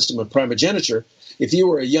Ages system of primogeniture, if you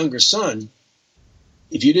were a younger son,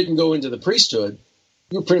 if you didn't go into the priesthood,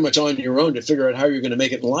 you were pretty much on your own to figure out how you're going to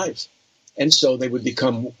make it in life. And so they would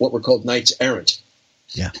become what were called knights errant.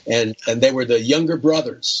 Yeah. And they were the younger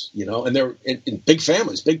brothers, you know, and they're in big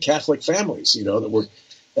families, big Catholic families, you know, that were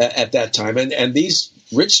at that time. And these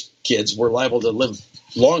rich kids were liable to live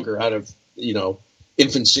longer out of, you know,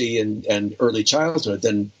 infancy and early childhood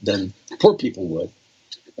than poor people would.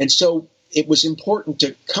 And so it was important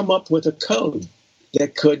to come up with a code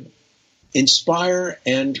that could inspire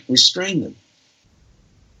and restrain them.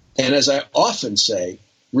 And as I often say,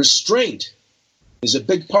 restraint is a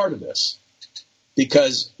big part of this,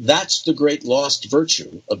 because that's the great lost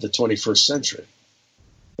virtue of the 21st century.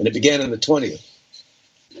 And it began in the 20th.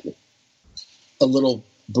 A little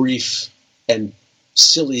brief and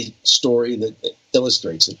silly story that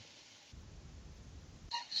illustrates it.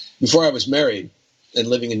 Before I was married and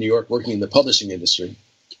living in New York, working in the publishing industry,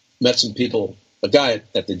 met some people, a guy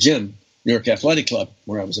at the gym, New York Athletic Club,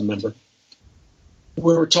 where I was a member.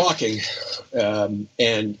 We were talking,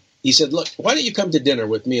 and he said, "Look, why don't you come to dinner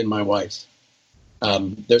with me and my wife?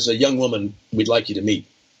 There's a young woman we'd like you to meet.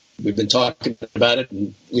 We've been talking about it,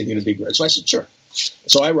 and we think it'd be great." So I said, "Sure."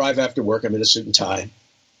 So I arrive after work. I'm in a suit and tie,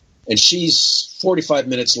 and she's 45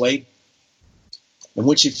 minutes late. And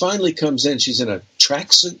when she finally comes in, she's in a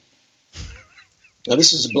tracksuit. Now,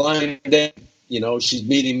 this is a blind date. You know, she's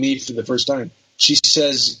meeting me for the first time. She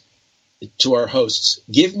says to our hosts,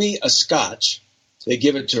 "Give me a scotch." They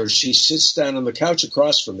give it to her. She sits down on the couch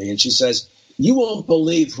across from me, and she says, "You won't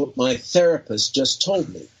believe what my therapist just told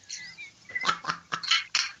me."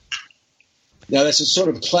 Now, that's a sort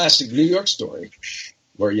of classic New York story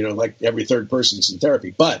where, you know, like every third person's in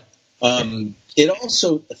therapy. But it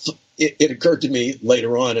also, it occurred to me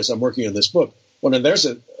later on as I'm working on this book, well, then there's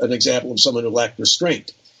an example of someone who lacked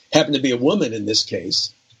restraint. Happened to be a woman in this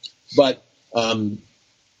case, but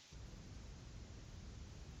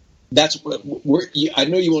that's what I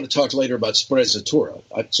know you want to talk later about sprezzatura,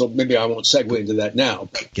 so maybe I won't segue into that now.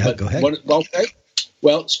 Yeah, go ahead. Okay.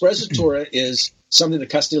 Well, sprezzatura is something that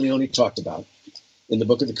Castiglione talked about in the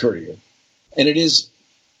Book of the Courier, and it is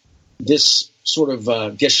this sort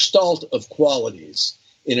of gestalt of qualities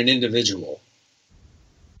in an individual,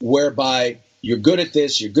 whereby you're good at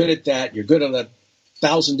this, you're good at that, you're good at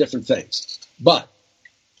 1,000 different things, but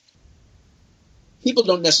people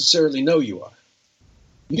don't necessarily know you are.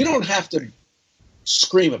 You don't have to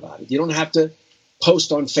scream about it. You don't have to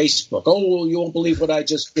post on Facebook, "Oh, you won't believe what I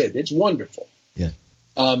just did. It's wonderful." Yeah.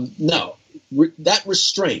 No, that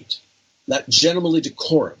restraint, that gentlemanly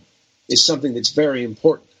decorum, is something that's very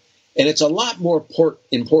important. And it's a lot more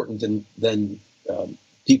important than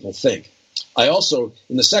people think. I also,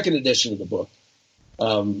 in the second edition of the book,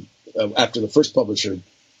 after the first publisher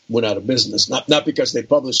went out of business, not because they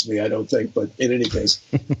published me, I don't think, but in any case,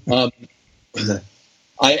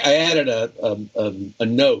 I added a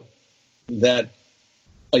note that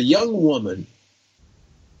a young woman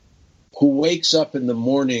who wakes up in the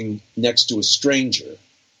morning next to a stranger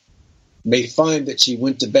may find that she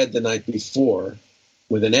went to bed the night before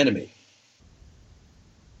with an enemy.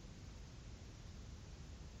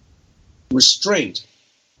 Restraint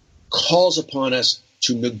calls upon us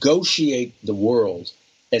to negotiate the world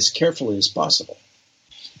as carefully as possible.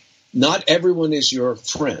 Not everyone is your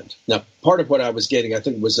friend. Now, part of what I was getting, I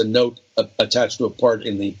think, was a note attached to a part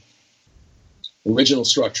in the original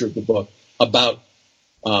structure of the book about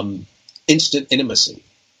instant intimacy.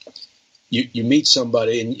 You meet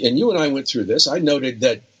somebody, and you and I went through this. I noted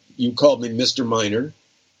that you called me Mr. Minor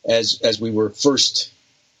as we were first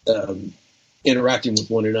interacting with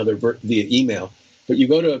one another via email. But you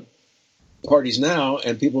go to parties now,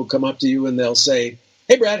 and people come up to you and they'll say,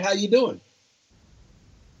 "Hey, Brad, how you doing?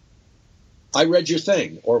 I read your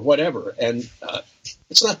thing," or whatever. And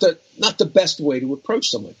it's not the best way to approach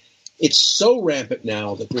someone. It's so rampant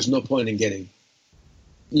now that there's no point in getting,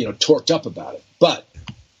 torqued up about it. But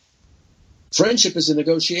friendship is a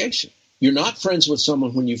negotiation. You're not friends with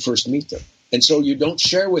someone when you first meet them. And so you don't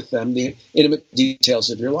share with them the intimate details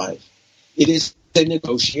of your life. It is a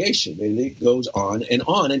negotiation, and it goes on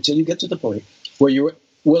until you get to the point where you're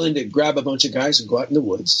willing to grab a bunch of guys and go out in the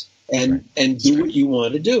woods and do what you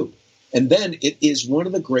want to do. And then it is one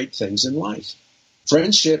of the great things in life.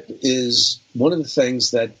 Friendship is one of the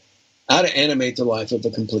things that ought to animate the life of a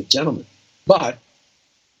complete gentleman. But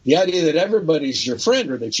the idea that everybody's your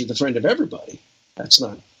friend or that you're the friend of everybody, that's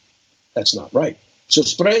not right. So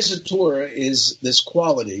sprezzatura is this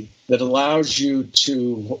quality that allows you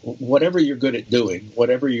to, whatever you're good at doing,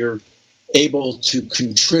 whatever you're able to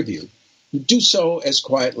contribute, you do so as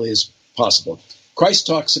quietly as possible. Christ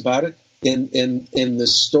talks about it in the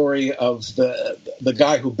story of the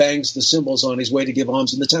guy who bangs the cymbals on his way to give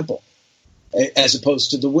alms in the temple, as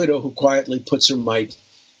opposed to the widow who quietly puts her mite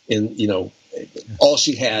in, all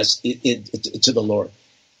she has to the Lord.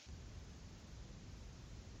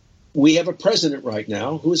 We have a president right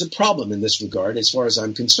now who is a problem in this regard, as far as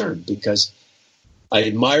I'm concerned, because I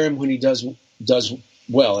admire him when he does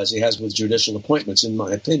well, as he has with judicial appointments, in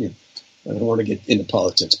my opinion. I don't want to get into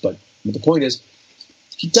politics, but the point is,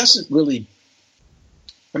 he doesn't really.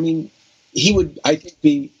 I mean, he would, I think,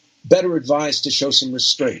 be better advised to show some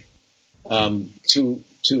restraint,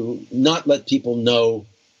 to not let people know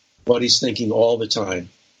what he's thinking all the time,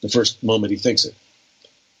 the first moment he thinks it.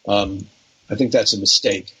 I think that's a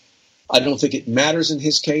mistake. I don't think it matters in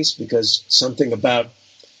his case, because something about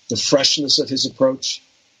the freshness of his approach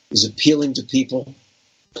is appealing to people.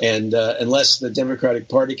 And unless the Democratic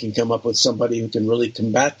Party can come up with somebody who can really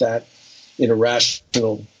combat that in a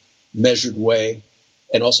rational, measured way,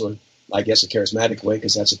 and also, I guess, a charismatic way,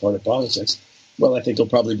 because that's a part of politics, well, I think he'll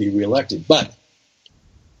probably be reelected. But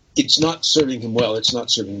it's not serving him well. It's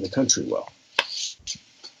not serving the country well.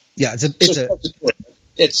 Yeah,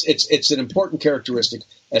 it's an important characteristic,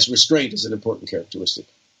 as restraint is an important characteristic.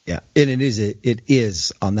 Yeah, and it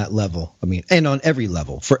is on that level. I mean, and on every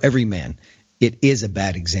level for every man, it is a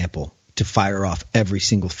bad example to fire off every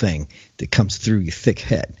single thing that comes through your thick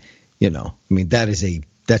head. I mean, that's a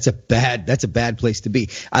bad place to be.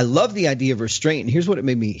 I love the idea of restraint, and here's what it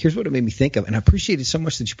made me think of, and I appreciate it so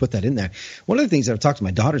much that you put that in there. One of the things that I've talked to my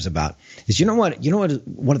daughters about is, one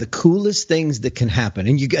of the coolest things that can happen,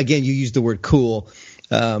 and you use the word cool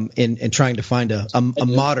in trying to find a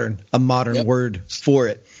modern yep. word for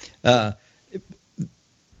it.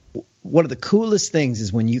 One of the coolest things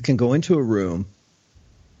is when you can go into a room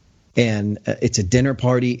and it's a dinner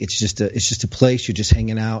party. It's just a place you're just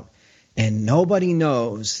hanging out. And nobody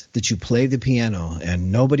knows that you play the piano,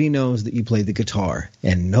 and nobody knows that you play the guitar,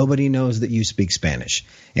 and nobody knows that you speak Spanish.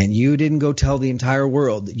 And you didn't go tell the entire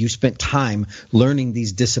world that you spent time learning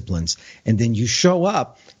these disciplines. And then you show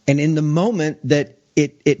up, and in the moment that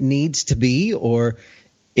it needs to be, or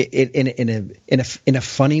in a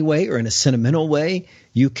funny way or in a sentimental way,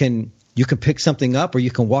 you can pick something up, or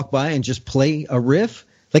you can walk by and just play a riff.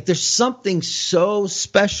 Like, there's something so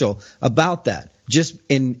special about that. Just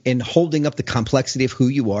in holding up the complexity of who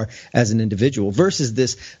you are as an individual versus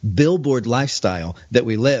this billboard lifestyle that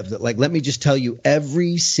we live. That, like, let me just tell you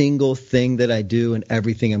every single thing that I do and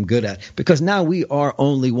everything I'm good at, because now we are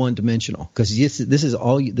only one dimensional. Because this is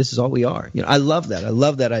all we are. I love that. I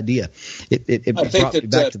love that idea. It brought me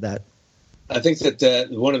back to that. I think that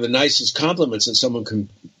one of the nicest compliments that someone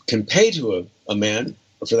can pay to a man,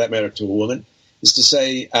 or for that matter to a woman, is to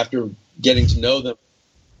say, after getting to know them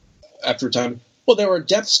after a time, well, there are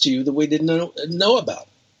depths to you that we didn't know about.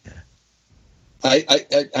 I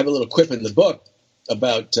have a little quip in the book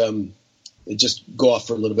about just go off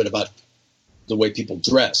for a little bit about the way people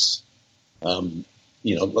dress.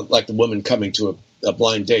 Like the woman coming to a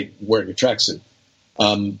blind date wearing a tracksuit.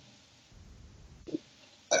 I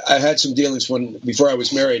had some dealings before I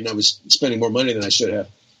was married, and I was spending more money than I should have,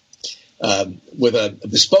 with a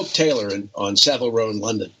bespoke tailor on Savile Row in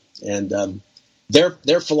London, and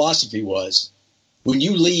their philosophy was, when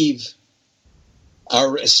you leave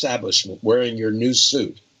our establishment wearing your new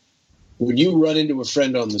suit, when you run into a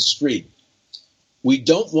friend on the street, we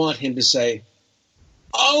don't want him to say,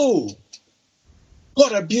 "Oh,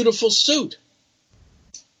 what a beautiful suit.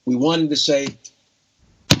 We want him to say,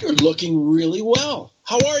 you're looking really well.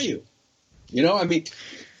 How are you? I mean,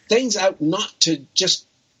 things out not to just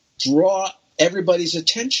draw everybody's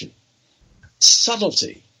attention.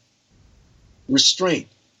 Subtlety, restraint.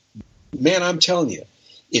 Man, I'm telling you,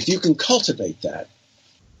 if you can cultivate that,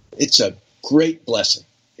 it's a great blessing.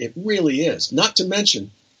 It really is. Not to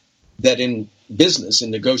mention that in business,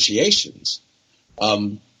 in negotiations,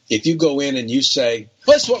 if you go in and you say,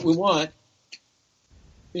 that's what we want,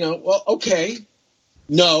 well, okay,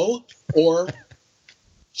 no, or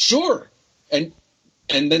sure. And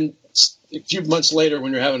then a few months later,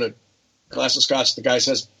 when you're having a glass of scotch, the guy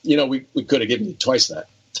says, we could have given you twice that.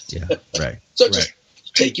 Yeah, right. So just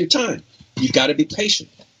take your time. You got to be patient.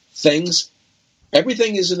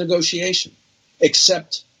 Everything is a negotiation,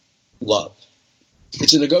 except love.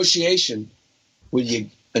 It's a negotiation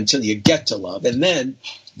until you get to love, and then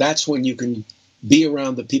that's when you can be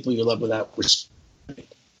around the people you love without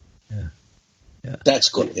restraint. Yeah. That's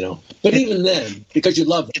good, But even then, because you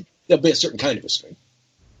love them, there'll be a certain kind of restraint.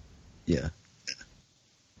 Yeah.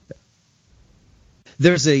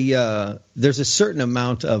 There's a certain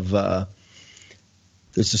amount of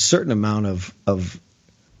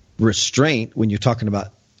restraint when you're talking about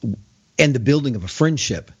and the building of a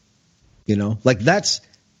friendship. That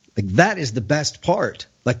is the best part.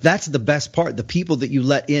 That's the best part. The people that you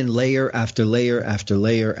let in layer after layer after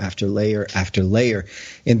layer after layer after layer,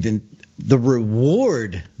 and then the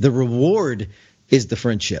reward is the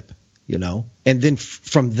friendship. And then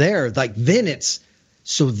from there, then it's.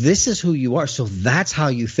 So this is who you are. So that's how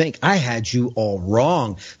you think. I had you all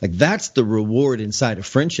wrong. That's the reward inside of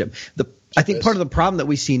friendship. I think part of the problem that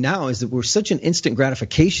we see now is that we're such an instant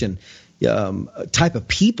gratification type of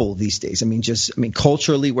people these days.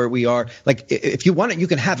 Culturally where we are, if you want it, you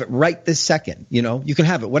can have it right this second. You can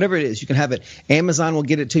have it, whatever it is, you can have it. Amazon will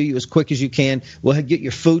get it to you as quick as you can. We'll get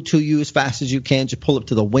your food to you as fast as you can. Just pull up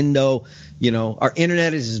to the window. Our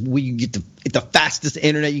internet is we get the fastest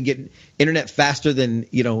internet. You can get internet faster than,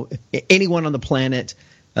 anyone on the planet.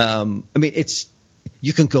 You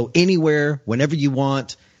can go anywhere, whenever you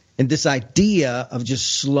want. And this idea of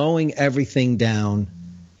just slowing everything down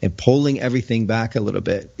and pulling everything back a little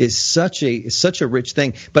bit is such a rich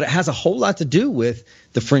thing, but it has a whole lot to do with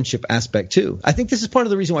the friendship aspect too. I think this is part of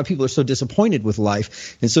the reason why people are so disappointed with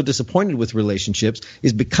life and so disappointed with relationships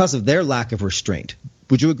is because of their lack of restraint.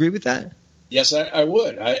 Would you agree with that? Yes, I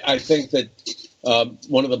would. I think that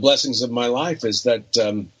one of the blessings of my life is that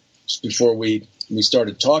before we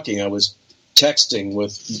started talking, I was texting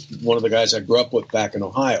with one of the guys I grew up with back in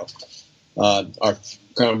Ohio. Our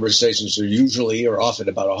conversations are usually or often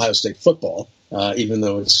about Ohio State football, even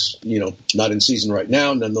though it's not in season right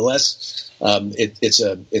now. Nonetheless,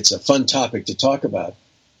 it's a fun topic to talk about.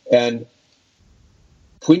 And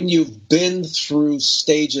when you've been through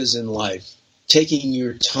stages in life, taking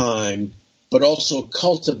your time, but also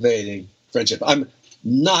cultivating friendship. I'm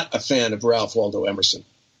not a fan of Ralph Waldo Emerson.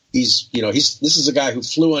 This is a guy who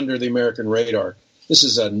flew under the American radar. This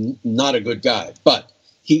is not a good guy, but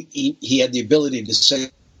he had the ability to say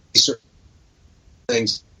certain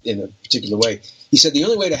things in a particular way. He said the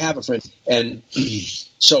only way to have a friend, and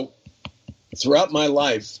so throughout my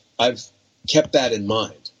life, I've kept that in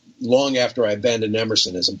mind long after I abandoned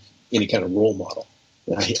Emerson as any kind of role model.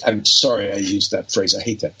 I'm sorry I used that phrase. I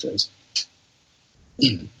hate that phrase.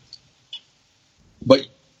 But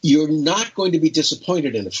you're not going to be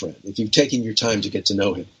disappointed in a friend if you've taken your time to get to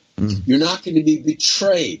know him. Mm. You're not going to be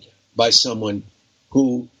betrayed by someone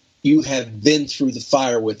who you have been through the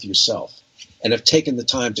fire with yourself and have taken the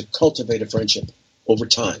time to cultivate a friendship over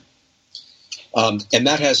time. And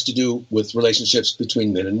that has to do with relationships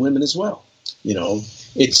between men and women as well.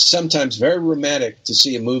 It's sometimes very romantic to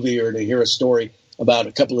see a movie or to hear a story about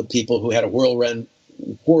a couple of people who had a whirlwind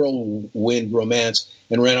romance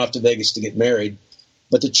and ran off to Vegas to get married.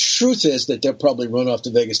 But the truth is that they'll probably run off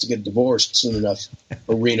to Vegas to get divorced soon enough,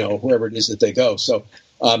 or Reno, wherever it is that they go. So,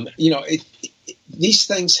 these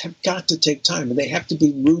things have got to take time, and they have to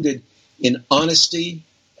be rooted in honesty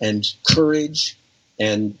and courage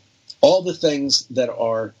and all the things that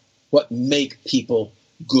are what make people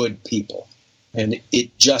good people. And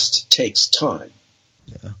it just takes time.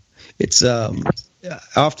 Yeah. It's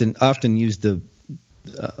often used the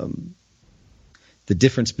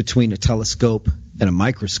difference between a telescope and a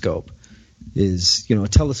microscope is, a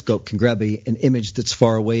telescope can grab an image that's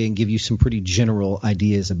far away and give you some pretty general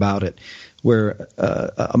ideas about it, where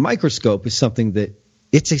a microscope is something that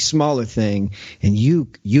It's a smaller thing, and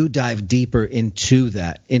you dive deeper into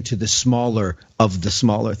the smaller of the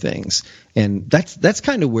smaller things. And that's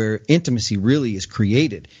kind of where intimacy really is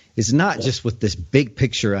created. It's not just with this big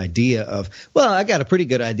picture idea of, well, I got a pretty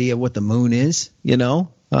good idea of what the moon is,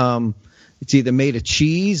 it's either made of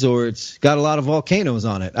cheese or it's got a lot of volcanoes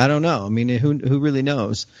on it. I don't know. I mean, who really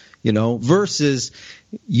knows? Versus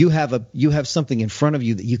you have something in front of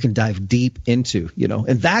you that you can dive deep into,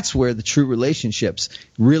 and that's where the true relationships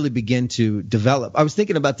really begin to develop. I was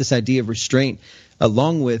thinking about this idea of restraint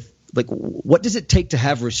along with, like, what does it take to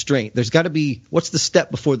have restraint? There's got to be, what's the step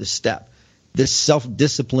before the step? This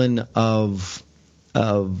self-discipline of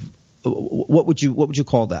what would you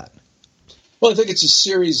call that? Well, I think it's a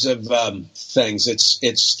series of things.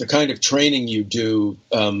 It's the kind of training you do,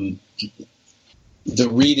 the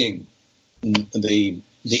reading, the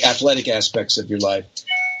athletic aspects of your life.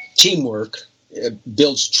 Teamwork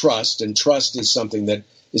builds trust, and trust is something that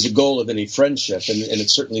is a goal of any friendship, and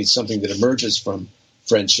it's certainly something that emerges from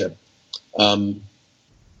friendship. I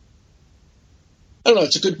don't know.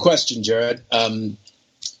 It's a good question, Jared. The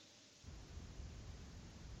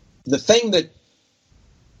thing that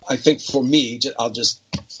I think for me, I'll just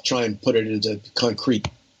try and put it into concrete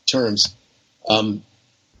terms.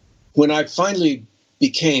 When I finally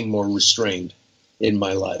became more restrained in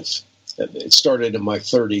my life, it started in my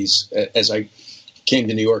 30s as I came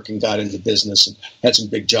to New York and got into business and had some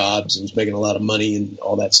big jobs and was making a lot of money and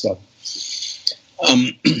all that stuff.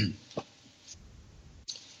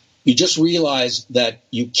 You just realize that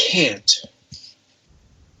you can't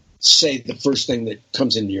say the first thing that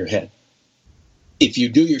comes into your head. If you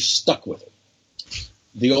do, you're stuck with it.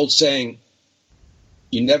 The old saying,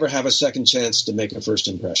 you never have a second chance to make a first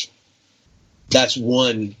impression. That's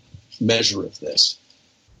one measure of this.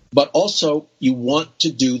 But also, you want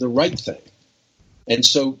to do the right thing. And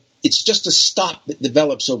so it's just a stop that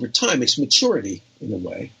develops over time. It's maturity, in a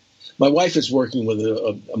way. My wife is working with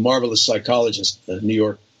a marvelous psychologist, a New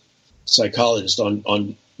York psychologist,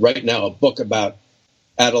 on right now a book about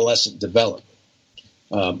adolescent development.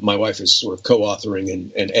 My wife is sort of co-authoring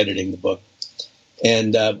and editing the book.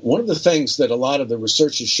 And one of the things that a lot of the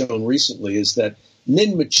research has shown recently is that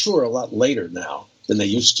men mature a lot later now than they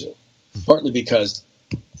used to, partly because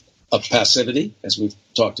of passivity, as we've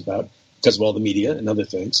talked about, because of all the media and other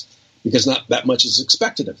things, because not that much is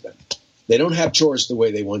expected of them. They don't have chores the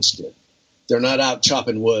way they once did. They're not out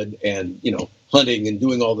chopping wood and, hunting and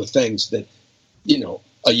doing all the things that,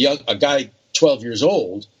 a guy 12 years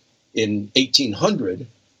old in 1800,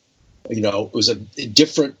 was a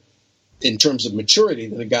different in terms of maturity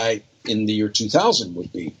than a guy in the year 2000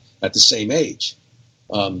 would be at the same age.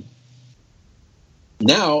 Now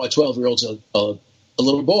a 12-year-old's a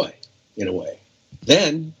little boy in a way.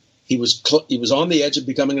 Then he was on the edge of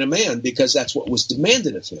becoming a man because that's what was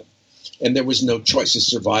demanded of him, and there was no choice. His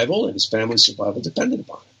survival and his family's survival depended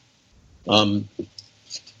upon it.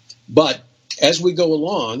 But as we go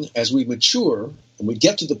along, as we mature, and we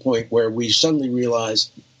get to the point where we suddenly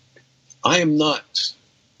realize, I am not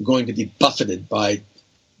going to be buffeted by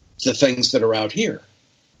the things that are out here.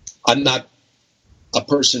 I'm not a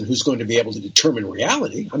person who's going to be able to determine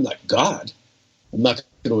reality. I'm not God. I'm not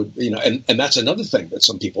going to, and that's another thing that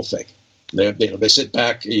some people think. They sit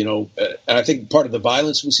back, and I think part of the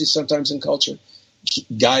violence we see sometimes in culture,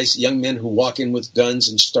 guys, young men who walk in with guns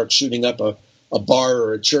and start shooting up a bar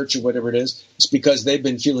or a church or whatever it is, it's because they've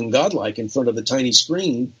been feeling godlike in front of the tiny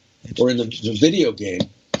screen or in the video game.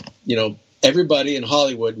 Everybody in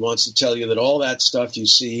Hollywood wants to tell you that all that stuff you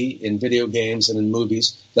see in video games and in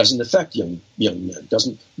movies doesn't affect young men,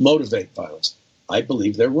 doesn't motivate violence. I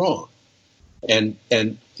believe they're wrong. And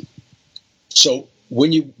so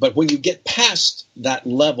when you get past that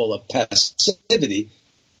level of passivity,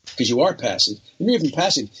 because you are passive, and you're even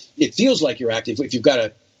passive, it feels like you're active if you've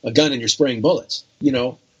got a gun and you're spraying bullets.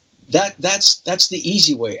 That's the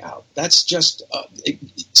easy way out. That's just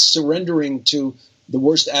surrendering to the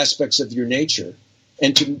worst aspects of your nature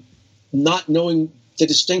and to not knowing the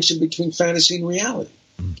distinction between fantasy and reality.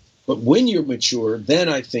 But when you're mature, then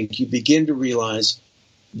I think you begin to realize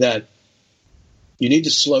that you need to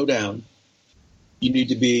slow down. You need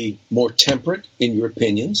to be more temperate in your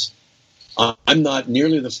opinions. I'm not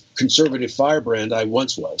nearly the conservative firebrand I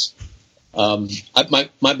once was.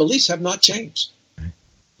 My beliefs have not changed.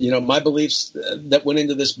 My beliefs that went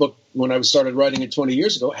into this book when I started writing it 20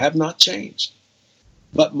 years ago have not changed.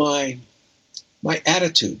 But my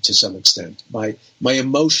attitude, to some extent, my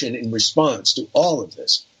emotion in response to all of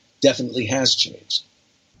this definitely has changed.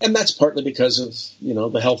 And that's partly because of,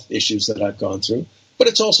 the health issues that I've gone through. But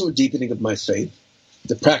it's also a deepening of my faith.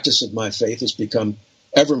 The practice of my faith has become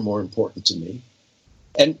ever more important to me.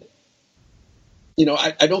 And,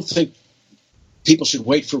 I don't think people should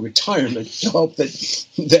wait for retirement to hope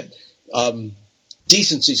that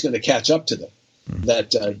decency is going to catch up to them,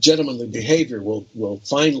 that gentlemanly behavior will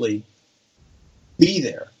finally be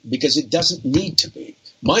there, because it doesn't need to be.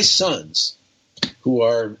 My sons,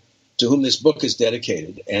 to whom this book is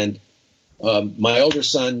dedicated, and my older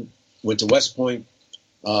son went to West Point,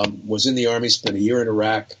 was in the Army, spent a year in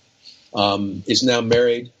Iraq, is now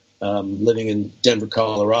married, living in Denver,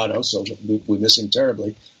 Colorado, so we miss him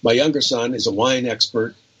terribly. My younger son is a wine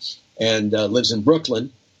expert and lives in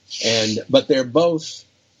Brooklyn, but they're both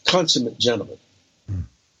consummate gentlemen.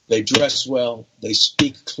 They dress well, they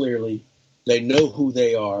speak clearly, they know who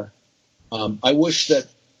they are. I wish that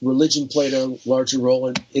religion played a larger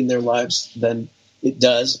role in their lives than it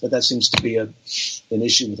does, but that seems to be an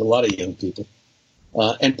issue with a lot of young people.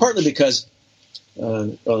 And partly because,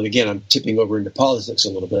 again, I'm tipping over into politics a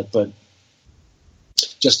little bit, but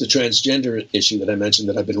just the transgender issue that I mentioned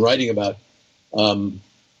that I've been writing about,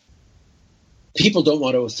 people don't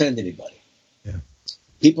want to offend anybody. Yeah.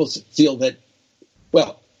 People feel that,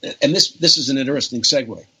 and this is an interesting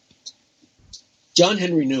segue. John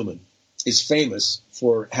Henry Newman is famous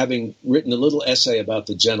for having written a little essay about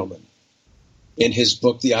the gentleman in his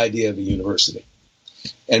book, The Idea of a University.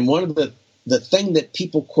 And one of the thing that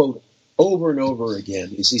people quote over and over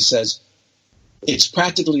again is he says, it's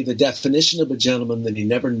practically the definition of a gentleman that he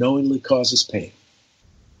never knowingly causes pain.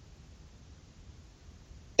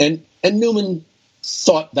 And Newman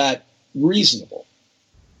thought that reasonable,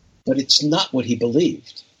 but it's not what he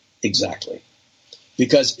believed exactly.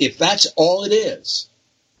 Because if that's all it is,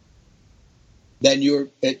 then you're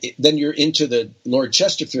into the Lord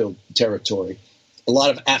Chesterfield territory. A lot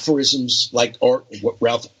of aphorisms like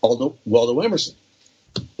Ralph Waldo Emerson.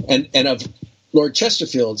 And of Lord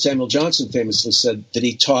Chesterfield, Samuel Johnson famously said that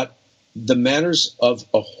he taught the morals of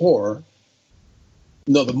a whore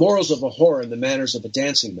and the manners of a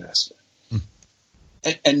dancing master.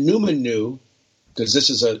 And Newman knew, because this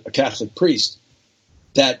is a Catholic priest,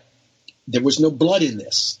 that there was no blood in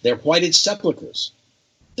this. They're whited sepulchres.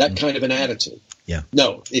 That kind of an attitude. Yeah.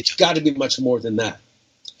 No, it's got to be much more than that.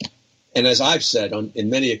 And as I've said in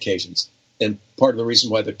many occasions, and part of the reason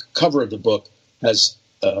why the cover of the book has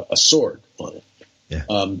a sword on it. Yeah.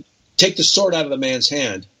 Take the sword out of the man's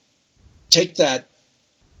hand. Take that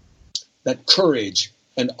courage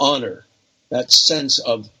and honor, that sense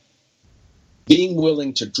of being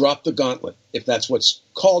willing to drop the gauntlet, if that's what's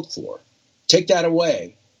called for. Take that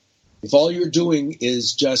away. If all you're doing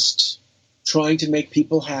is just trying to make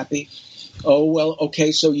people happy, oh, well,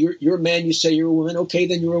 okay, so you're a man, you say you're a woman, okay,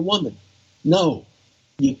 then you're a woman. No,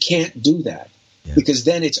 you can't do that, because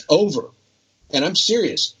then it's over. And I'm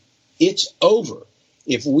serious, it's over.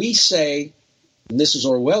 If we say, and this is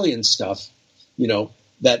Orwellian stuff,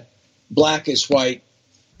 that black is white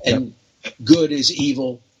and good is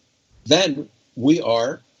evil, then we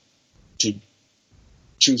are, to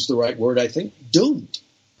choose the right word, I think, doomed.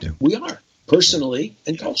 Yeah. We are, personally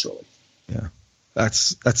and culturally. Yeah,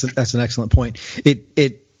 that's an excellent point.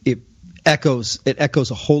 It echoes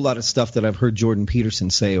a whole lot of stuff that I've heard Jordan Peterson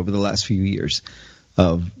say over the last few years.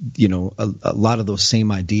 Of a lot of those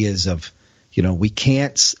same ideas of we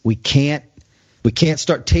can't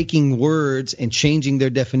start taking words and changing their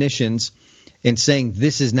definitions and saying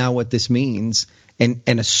this is now what this means and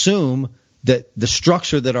assume that the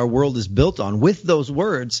structure that our world is built on with those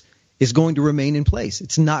words is going to remain in place.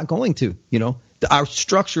 It's not going to. Our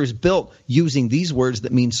structure is built using these words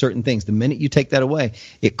that mean certain things. The minute you take that away,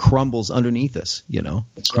 it crumbles underneath us.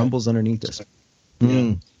 It crumbles underneath us.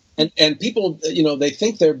 Yeah. And people, they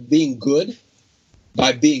think they're being good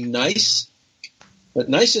by being nice, but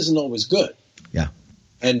nice isn't always good. Yeah.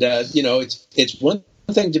 And it's one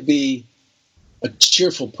thing to be a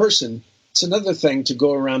cheerful person. It's another thing to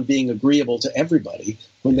go around being agreeable to everybody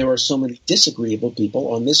when there are so many disagreeable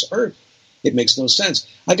people on this earth. It makes no sense.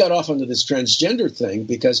 I got off onto this transgender thing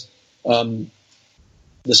because the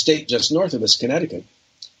state just north of us, Connecticut,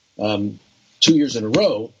 2 years in a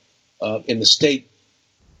row in the state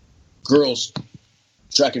girls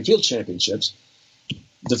track and field championships,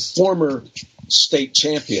 the former state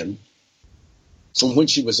champion, from when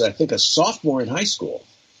she was, I think, a sophomore in high school,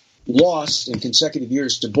 lost in consecutive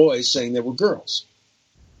years to boys saying they were girls.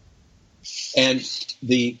 And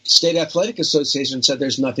the State Athletic Association said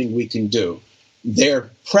there's nothing we can do. Their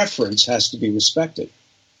preference has to be respected.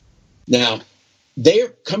 Now, they're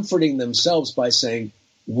comforting themselves by saying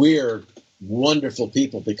we're wonderful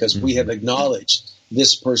people because we have acknowledged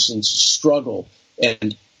this person's struggle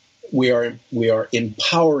and we are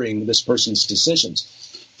empowering this person's decisions.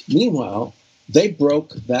 Meanwhile, they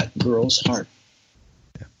broke that girl's heart.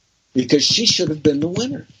 because she should have been the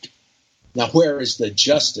winner. Now, where is the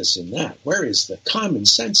justice in that? Where is the common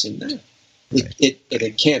sense in that?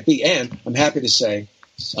 It can't be. And I'm happy to say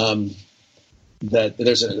that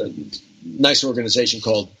there's a nice organization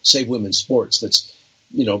called Save Women's Sports that's,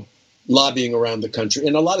 lobbying around the country.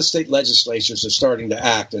 And a lot of state legislatures are starting to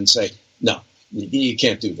act and say, no, you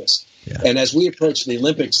can't do this. Yeah. And as we approach the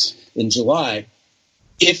Olympics in July,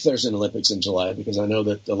 if there's an Olympics in July, because I know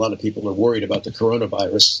that a lot of people are worried about the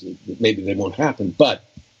coronavirus, maybe they won't happen, but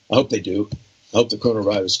I hope they do. I hope the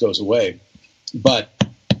coronavirus goes away. But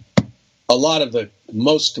a lot of the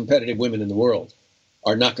most competitive women in the world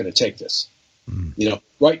are not going to take this.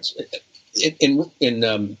 Right?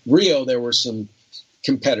 In Rio, there were some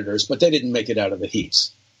competitors, but they didn't make it out of the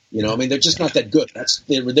heats. They're just not that good.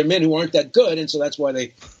 They're men who aren't that good, and so that's why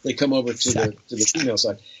they come over to the female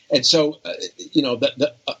side. And so,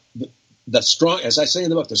 the strong, as I say in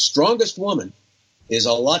the book, the strongest woman is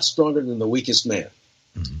a lot stronger than the weakest man.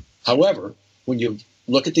 Mm-hmm. However, when you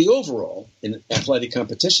look at the overall in athletic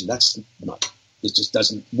competition, it just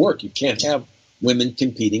doesn't work. You can't have women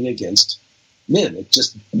competing against men. It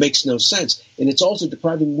just makes no sense. And it's also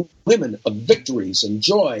depriving women of victories and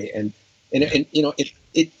joy. And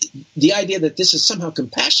the idea that this is somehow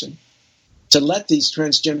compassion to let these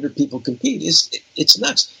transgender people compete it's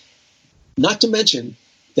nuts. Not to mention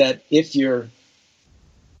that if you're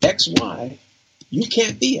XY, you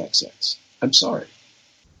can't be XX. I'm sorry.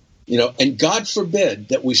 And God forbid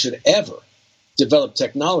that we should ever develop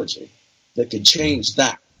technology that could change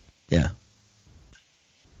that. Yeah.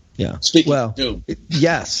 Yeah. Speaking of doom.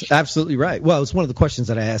 Yes, absolutely right. Well, it's one of the questions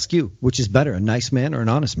that I ask you, which is better, a nice man or an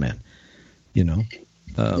honest man? An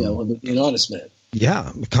honest man.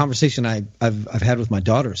 Yeah. A conversation I've had with my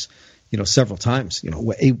daughters, several times,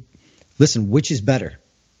 hey, listen, which is better?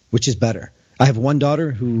 Which is better? I have one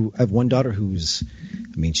daughter who's,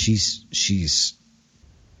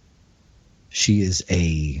 she is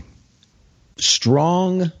a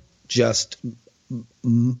strong, just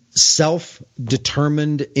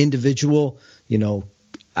self-determined individual,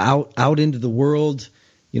 out into the world,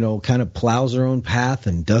 kind of plows her own path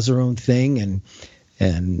and does her own thing.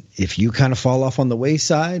 And if you kind of fall off on the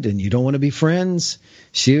wayside and you don't want to be friends,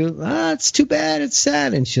 it's too bad, it's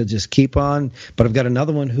sad, and she'll just keep on. But I've got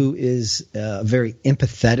another one who is a very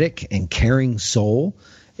empathetic and caring soul.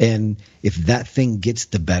 And if that thing gets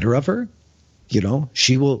the better of her,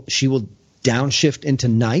 she will downshift into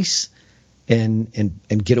nice and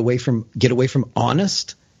get away from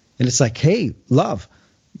honest. And it's like, hey, love,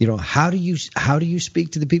 how do you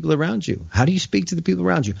speak to the people around you? How do you speak to the people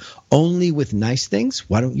around you? Only with nice things?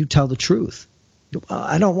 Why don't you tell the truth?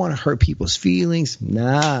 I don't want to hurt people's feelings.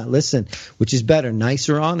 Nah, listen, which is better, nice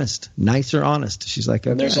or honest? Nice or honest? She's like,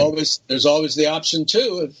 okay. And there's always the option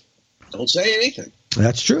too of don't say anything.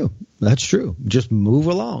 That's true. Just move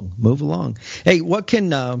along. Hey, what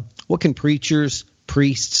can preachers,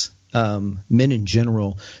 priests, men in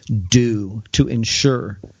general do to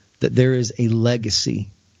ensure that there is a legacy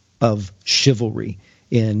of chivalry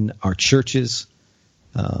in our churches,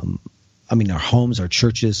 our homes, our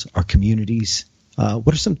churches, our communities?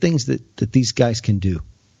 What are some things that these guys can do?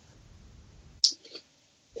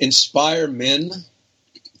 Inspire men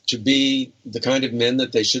to be the kind of men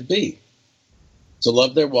that they should be, to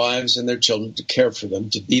love their wives and their children, to care for them,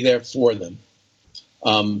 to be there for them,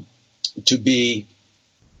 to be,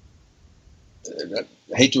 I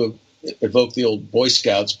hate to evoke the old Boy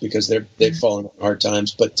Scouts because they've fallen on hard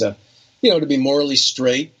times, but to be morally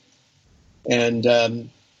straight and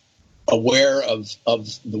aware of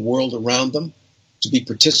the world around them, to be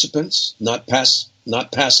participants, not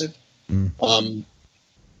passive.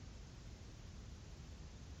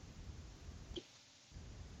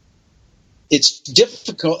 It's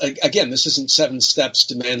difficult. Again, this isn't 7 steps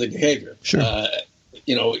to manly behavior. Sure.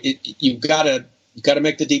 You've got to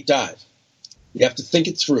make the deep dive. You have to think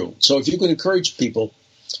it through. So if you can encourage people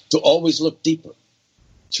to always look deeper,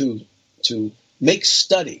 to make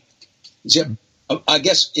study. See, I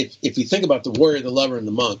guess if you think about the warrior, the lover, and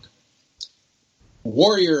the monk,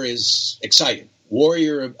 warrior is exciting.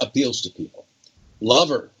 Warrior appeals to people.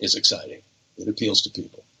 Lover is exciting. It appeals to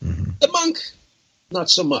people. Mm-hmm. The monk, not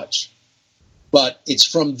so much. But it's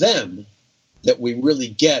from them that we really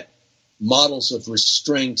get models of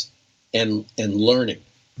restraint and learning.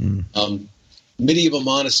 Mm. Medieval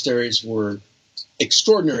monasteries were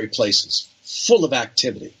extraordinary places, full of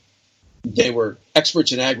activity. They were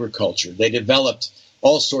experts in agriculture. They developed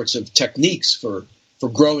all sorts of techniques for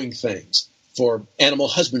growing things, for animal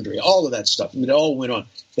husbandry, all of that stuff. It all went on.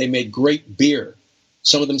 They made great beer.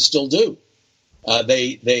 Some of them still do.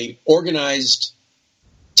 They organized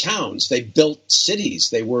towns. They built cities.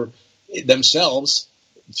 They were themselves,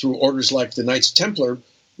 through orders like the Knights Templar,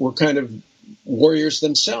 were kind of warriors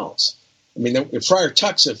themselves. I mean, Friar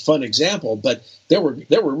Tuck's a fun example, but there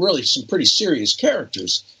were really some pretty serious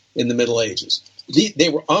characters in the Middle Ages. They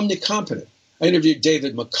were omnicompetent. I interviewed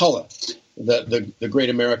David McCullough, the great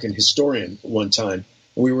American historian, one time,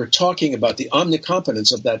 and we were talking about the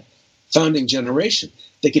omnicompetence of that founding generation.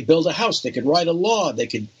 They could build a house. They could write a law. They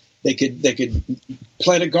could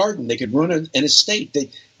plant a garden. They could run an estate.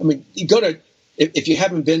 You go to, if you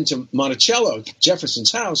haven't been to Monticello,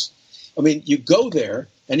 Jefferson's house, I mean, you go there,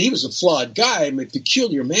 and he was a flawed guy, a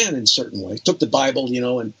peculiar man in certain ways. Took the Bible,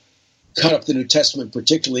 and cut up the New Testament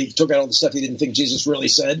particularly. Took out all the stuff he didn't think Jesus really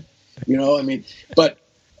said, But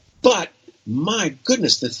my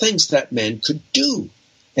goodness, the things that man could do.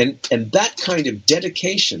 And that kind of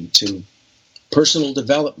dedication to personal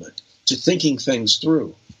development, to thinking things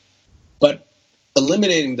through. But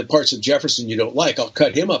eliminating the parts of Jefferson you don't like, I'll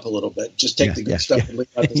cut him up a little bit. Just take the good stuff and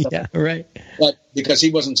leave out the stuff. Yeah, right. But because he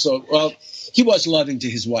wasn't he was loving to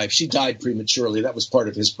his wife. She died prematurely. That was part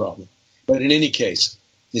of his problem. But in any case,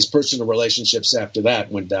 his personal relationships after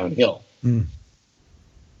that went downhill. Mm.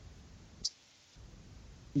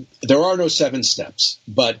 There are no 7 steps,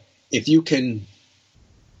 but if you can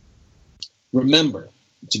remember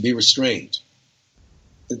to be restrained,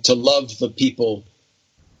 to love the people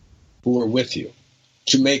who are with you,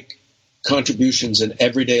 to make contributions in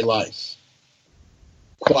everyday life,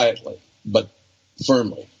 quietly but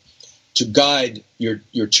firmly, to guide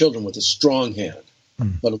your children with a strong hand,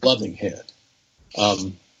 but a loving hand,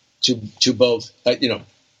 to both,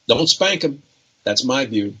 don't spank them. That's my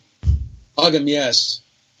view. Hug them, yes.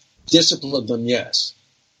 Discipline them, yes.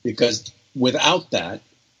 Because without that,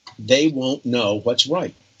 they won't know what's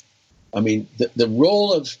right. I mean, the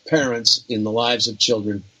role of parents in the lives of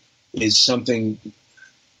children is something.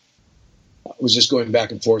 I was just going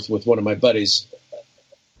back and forth with one of my buddies,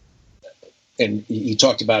 and he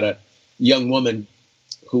talked about a young woman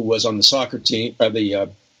who was on the soccer team, or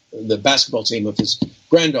the basketball team of his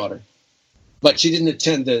granddaughter, but she didn't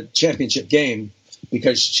attend the championship game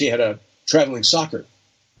because she had a traveling soccer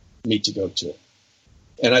meet to go to.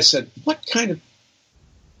 And I said, what kind of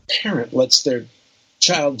parent lets their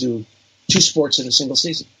child do 2 sports in a single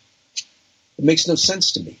season? It makes no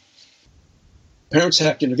sense to me. Parents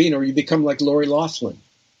have to intervene, or you become like Lori Loughlin,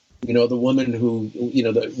 the woman who,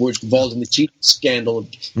 was involved in the cheating scandal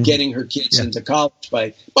of getting her kids into college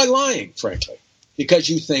by lying, frankly, because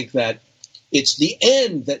you think that it's the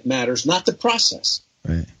end that matters, not the process.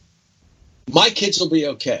 Right. My kids will be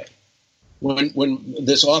okay. When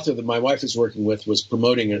this author that my wife is working with was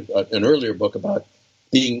promoting an earlier book about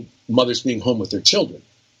mothers being home with their children,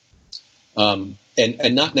 and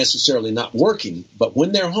not necessarily not working, but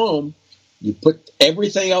when they're home, you put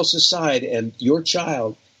everything else aside, and your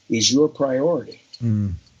child is your priority.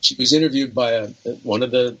 Mm. She was interviewed by one of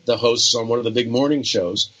the hosts on one of the big morning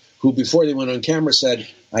shows, who before they went on camera said,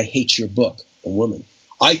 "I hate your book," a woman.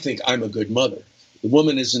 "I think I'm a good mother." The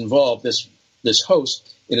woman is involved, this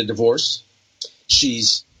host, in a divorce.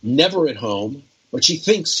 She's never at home, but she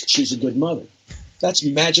thinks she's a good mother. That's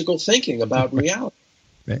magical thinking about reality.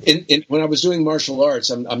 Right. When I was doing martial arts,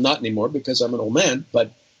 I'm not anymore because I'm an old man,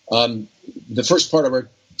 but the first part of our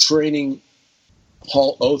training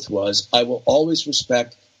hall oath was, I will always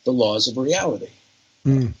respect the laws of reality.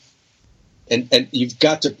 Mm. And you've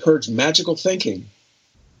got to purge magical thinking,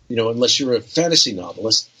 unless you're a fantasy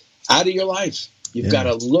novelist, out of your life. You've got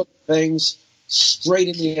to look things straight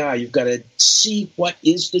in the eye. You've got to see what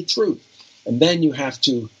is the truth. And then you have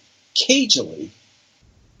to cagily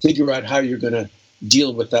figure out how you're going to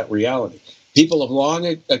deal with that reality. People have long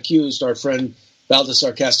accused our friend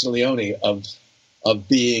Baldassar Castiglione of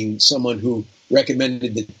being someone who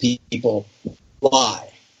recommended that people lie,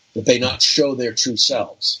 that they not show their true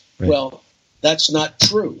selves. Right. Well, that's not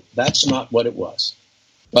true. That's not what it was.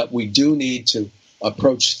 But we do need to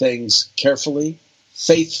approach things carefully,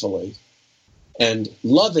 faithfully, and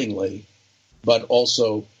lovingly, but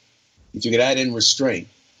also, if you could add in restraint,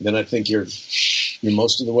 then I think you're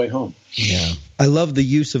most of the way home. Yeah, I love the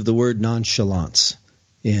use of the word nonchalance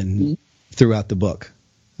throughout the book.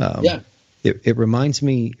 It reminds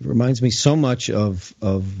me so much of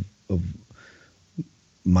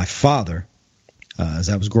my father as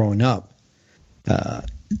I was growing up,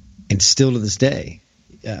 and still to this day,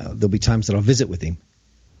 there'll be times that I'll visit with him.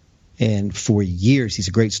 And for years, he's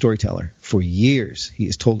a great storyteller. For years, he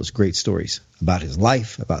has told us great stories about his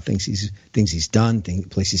life, about things he's done,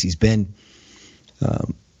 places he's been.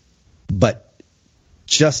 But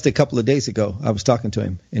just a couple of days ago, I was talking to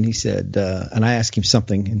him, and he said, and I asked him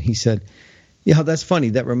something, and he said, Yeah, that's funny.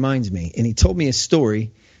 That reminds me. And he told me a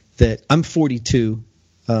story that I'm 42.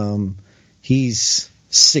 He's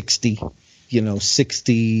 60.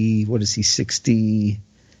 60. What is he?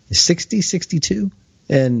 62.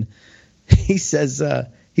 And he says,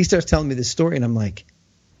 he starts telling me this story, and I'm like,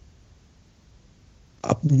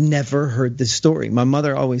 I've never heard this story. My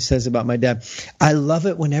mother always says about my dad, I love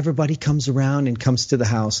it when everybody comes around and comes to the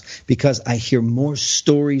house because I hear more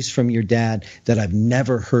stories from your dad that I've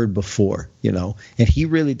never heard before, And he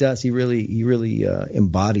really does. He really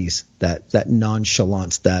embodies that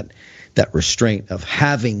nonchalance, that restraint of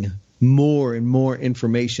having more and more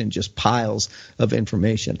information, just piles of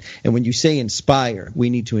information. And when you say inspire, we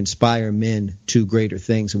need to inspire men to greater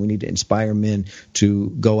things, and we need to inspire men to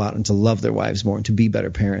go out and to love their wives more and to be better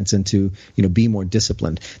parents and to be more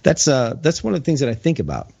disciplined. That's one of the things that I think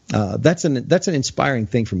about. That's an inspiring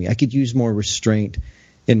thing for me. I could use more restraint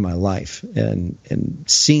in my life, and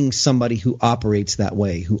seeing somebody who operates that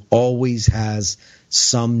way, who always has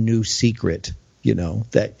some new secret.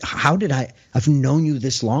 That I've known you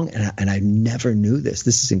this long and I never knew this.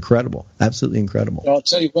 This is incredible. Absolutely incredible. Well, I'll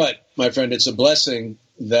tell you what, my friend, it's a blessing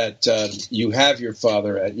that you have your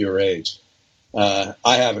father at your age. I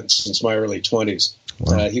haven't since my early 20s.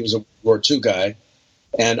 Wow. He was a World War II guy.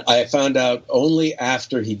 And I found out only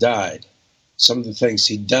after he died some of the things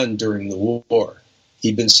he'd done during the war.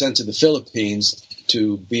 He'd been sent to the Philippines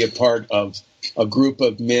to be a part of a group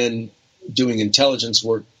of men doing intelligence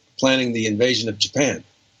work, planning the invasion of Japan,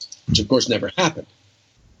 which of course never happened.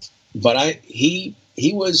 But he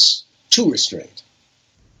was too restrained.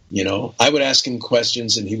 I would ask him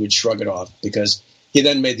questions and he would shrug it off, because he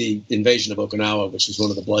then made the invasion of Okinawa, which was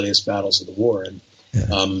one of the bloodiest battles of the war. And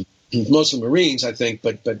mostly Marines, I think,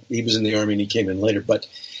 but he was in the Army and he came in later. But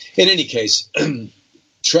in any case,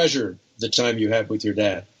 treasure the time you have with your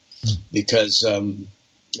dad, because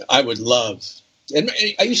I would love, and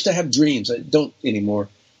I used to have dreams, I don't anymore,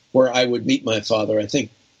 where I would meet my father, I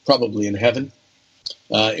think probably in heaven.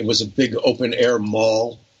 It was a big open air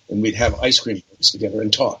mall, and we'd have ice cream together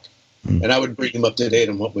and talk. And I would bring him up to date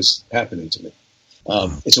on what was happening to me.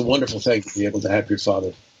 It's a wonderful thing to be able to have your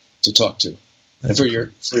father to talk to. And for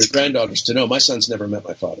your granddaughters to know, my son's never met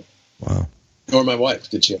my father. Wow. Nor my wife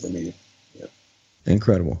did she ever meet him. Yeah.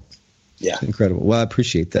 Incredible. Yeah. Incredible. Well, I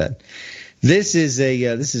appreciate that. This is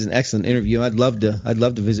an excellent interview. I'd love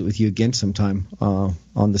to visit with you again sometime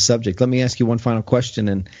on the subject. Let me ask you one final question,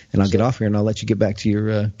 and I'll get off here, and I'll let you get back to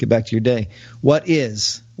your day. What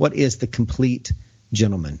is the complete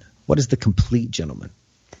gentleman? What is the complete gentleman?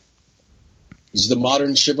 He's the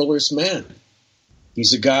modern chivalrous man.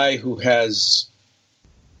 He's a guy who has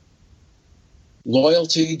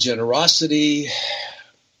loyalty, generosity,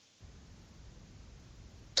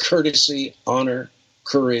 courtesy, honor,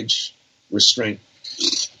 courage, restraint.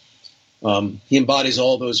 He embodies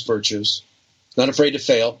all those virtues. Not afraid to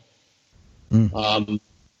fail. And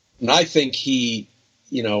I think he,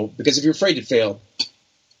 because if you're afraid to fail,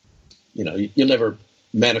 you'll never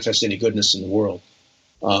manifest any goodness in the world.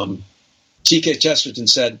 G.K. Chesterton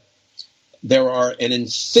said, there are an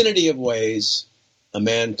infinity of ways a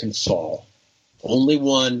man can fall, only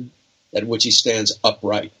one at which he stands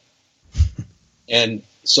upright. And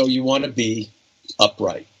so you want to be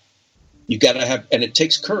upright. You got to have, and it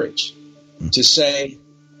takes courage to say,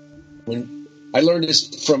 when I learned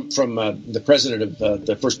this from the president of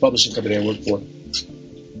the first publishing company I worked for,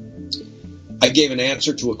 I gave an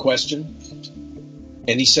answer to a question,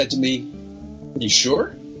 and he said to me, "Are you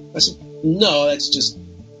sure?" I said, "No, that's just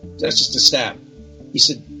a stab." He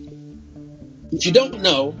said, "If you don't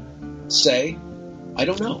know, say, I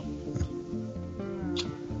don't know."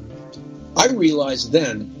 I realized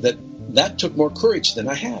then that took more courage than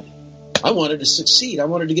I had. I wanted to succeed. I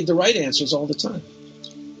wanted to give the right answers all the time.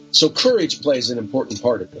 So courage plays an important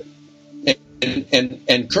part of it.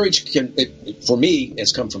 And courage for me,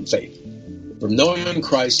 has come from faith. From knowing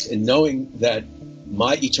Christ and knowing that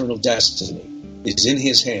my eternal destiny is in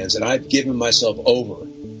his hands, and I've given myself over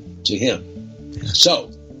to him.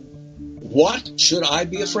 So, what should I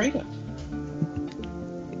be afraid of?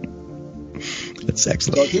 That's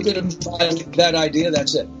excellent. So if you can find that idea,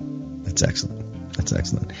 that's it. That's excellent. That's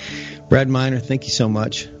excellent. Brad Miner, thank you so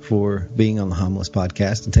much for being on the Homiless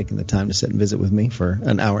Podcast and taking the time to sit and visit with me for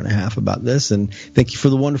an hour and a half about this. And thank you for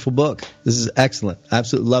the wonderful book. This is excellent. I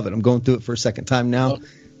absolutely love it. I'm going through it for a second time now.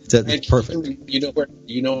 It's perfect. You know where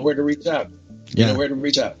to reach out. You know where to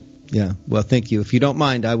reach out. Yeah. Well, thank you. If you don't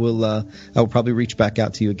mind, I will probably reach back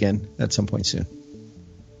out to you again at some point soon.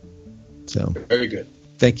 So very good.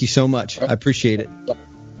 Thank you so much. I appreciate it.